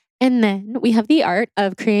it. And then we have The Art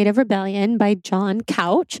of Creative Rebellion by John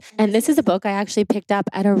Couch. And this is a book I actually picked up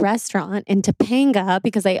at a restaurant in Topanga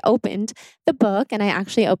because I opened the book and I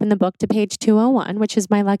actually opened the book to page 201, which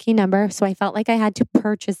is my lucky number. So I felt like I had to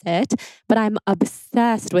purchase it, but I'm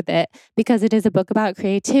obsessed with it because it is a book about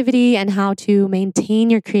creativity and how to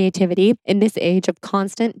maintain your creativity in this age of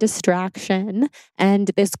constant distraction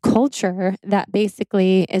and this culture that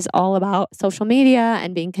basically is all about social media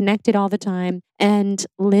and being connected all the time and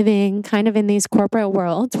living kind of in these corporate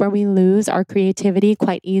worlds where we lose our creativity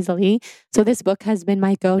quite easily. So this book has been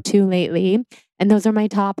my go-to lately. And those are my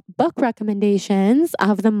top book recommendations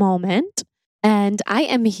of the moment. And I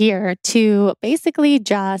am here to basically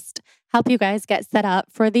just help you guys get set up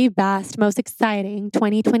for the best, most exciting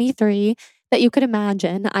 2023 that you could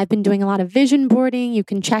imagine. I've been doing a lot of vision boarding. You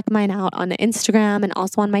can check mine out on Instagram and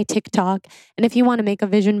also on my TikTok. And if you want to make a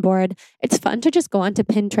vision board, it's fun to just go onto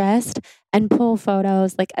Pinterest and pull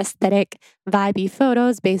photos, like aesthetic, vibey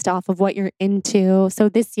photos based off of what you're into. So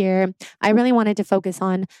this year, I really wanted to focus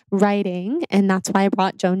on writing, and that's why I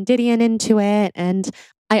brought Joan Didion into it. And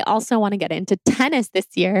I also want to get into tennis this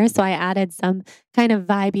year. So I added some kind of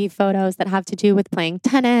vibey photos that have to do with playing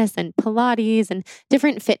tennis and Pilates and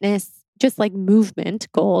different fitness, just like movement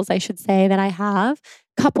goals, I should say, that I have.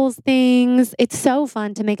 Couples things. It's so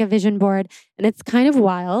fun to make a vision board, and it's kind of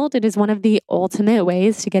wild. It is one of the ultimate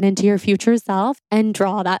ways to get into your future self and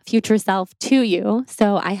draw that future self to you.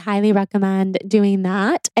 So I highly recommend doing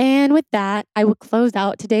that. And with that, I will close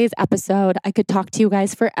out today's episode. I could talk to you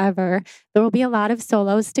guys forever. There will be a lot of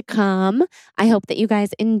solos to come. I hope that you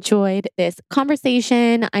guys enjoyed this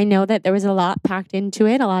conversation. I know that there was a lot packed into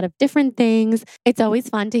it, a lot of different things. It's always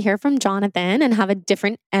fun to hear from Jonathan and have a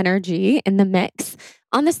different energy in the mix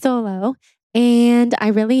on the solo. And I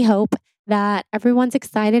really hope that everyone's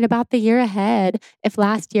excited about the year ahead. If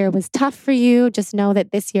last year was tough for you, just know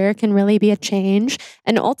that this year can really be a change.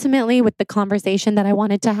 And ultimately, with the conversation that I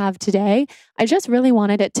wanted to have today, I just really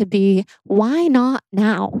wanted it to be, why not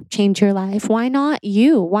now change your life? Why not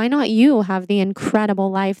you? Why not you have the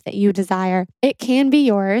incredible life that you desire? It can be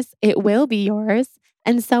yours. It will be yours.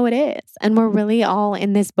 And so it is. And we're really all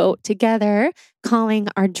in this boat together, calling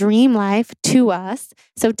our dream life to us.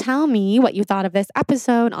 So tell me what you thought of this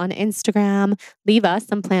episode on Instagram. Leave us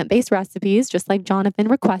some plant-based recipes, just like Jonathan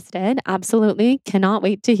requested. Absolutely cannot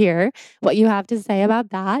wait to hear what you have to say about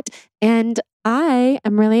that. And I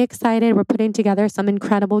am really excited. We're putting together some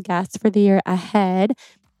incredible guests for the year ahead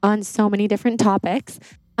on so many different topics.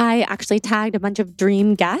 I actually tagged a bunch of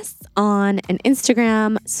dream guests on an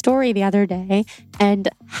Instagram story the other day, and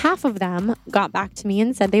half of them got back to me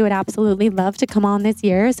and said they would absolutely love to come on this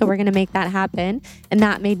year. So we're going to make that happen. And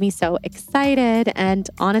that made me so excited, and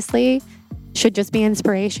honestly, should just be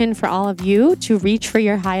inspiration for all of you to reach for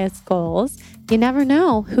your highest goals. You never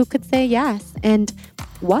know who could say yes and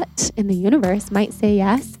what in the universe might say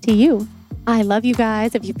yes to you. I love you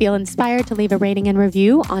guys. If you feel inspired to leave a rating and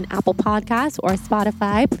review on Apple Podcasts or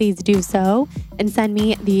Spotify, please do so and send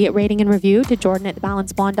me the rating and review to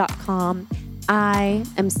jordan@thebalancedblonde.com. I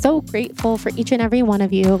am so grateful for each and every one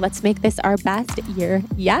of you. Let's make this our best year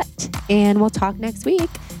yet. And we'll talk next week.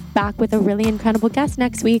 Back with a really incredible guest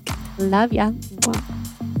next week. Love ya. Mwah.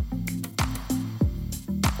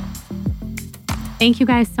 Thank you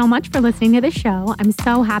guys so much for listening to the show. I'm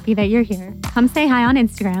so happy that you're here. Come say hi on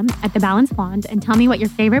Instagram @thebalancedblonde and tell me what your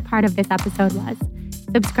favorite part of this episode was.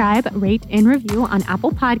 Subscribe, rate, and review on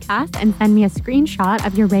Apple Podcasts and send me a screenshot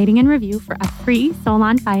of your rating and review for a free Soul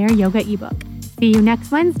on Fire yoga ebook. See you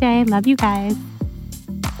next Wednesday. Love you guys.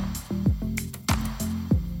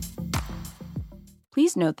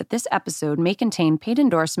 Please note that this episode may contain paid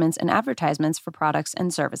endorsements and advertisements for products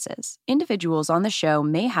and services. Individuals on the show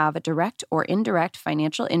may have a direct or indirect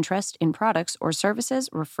financial interest in products or services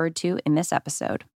referred to in this episode.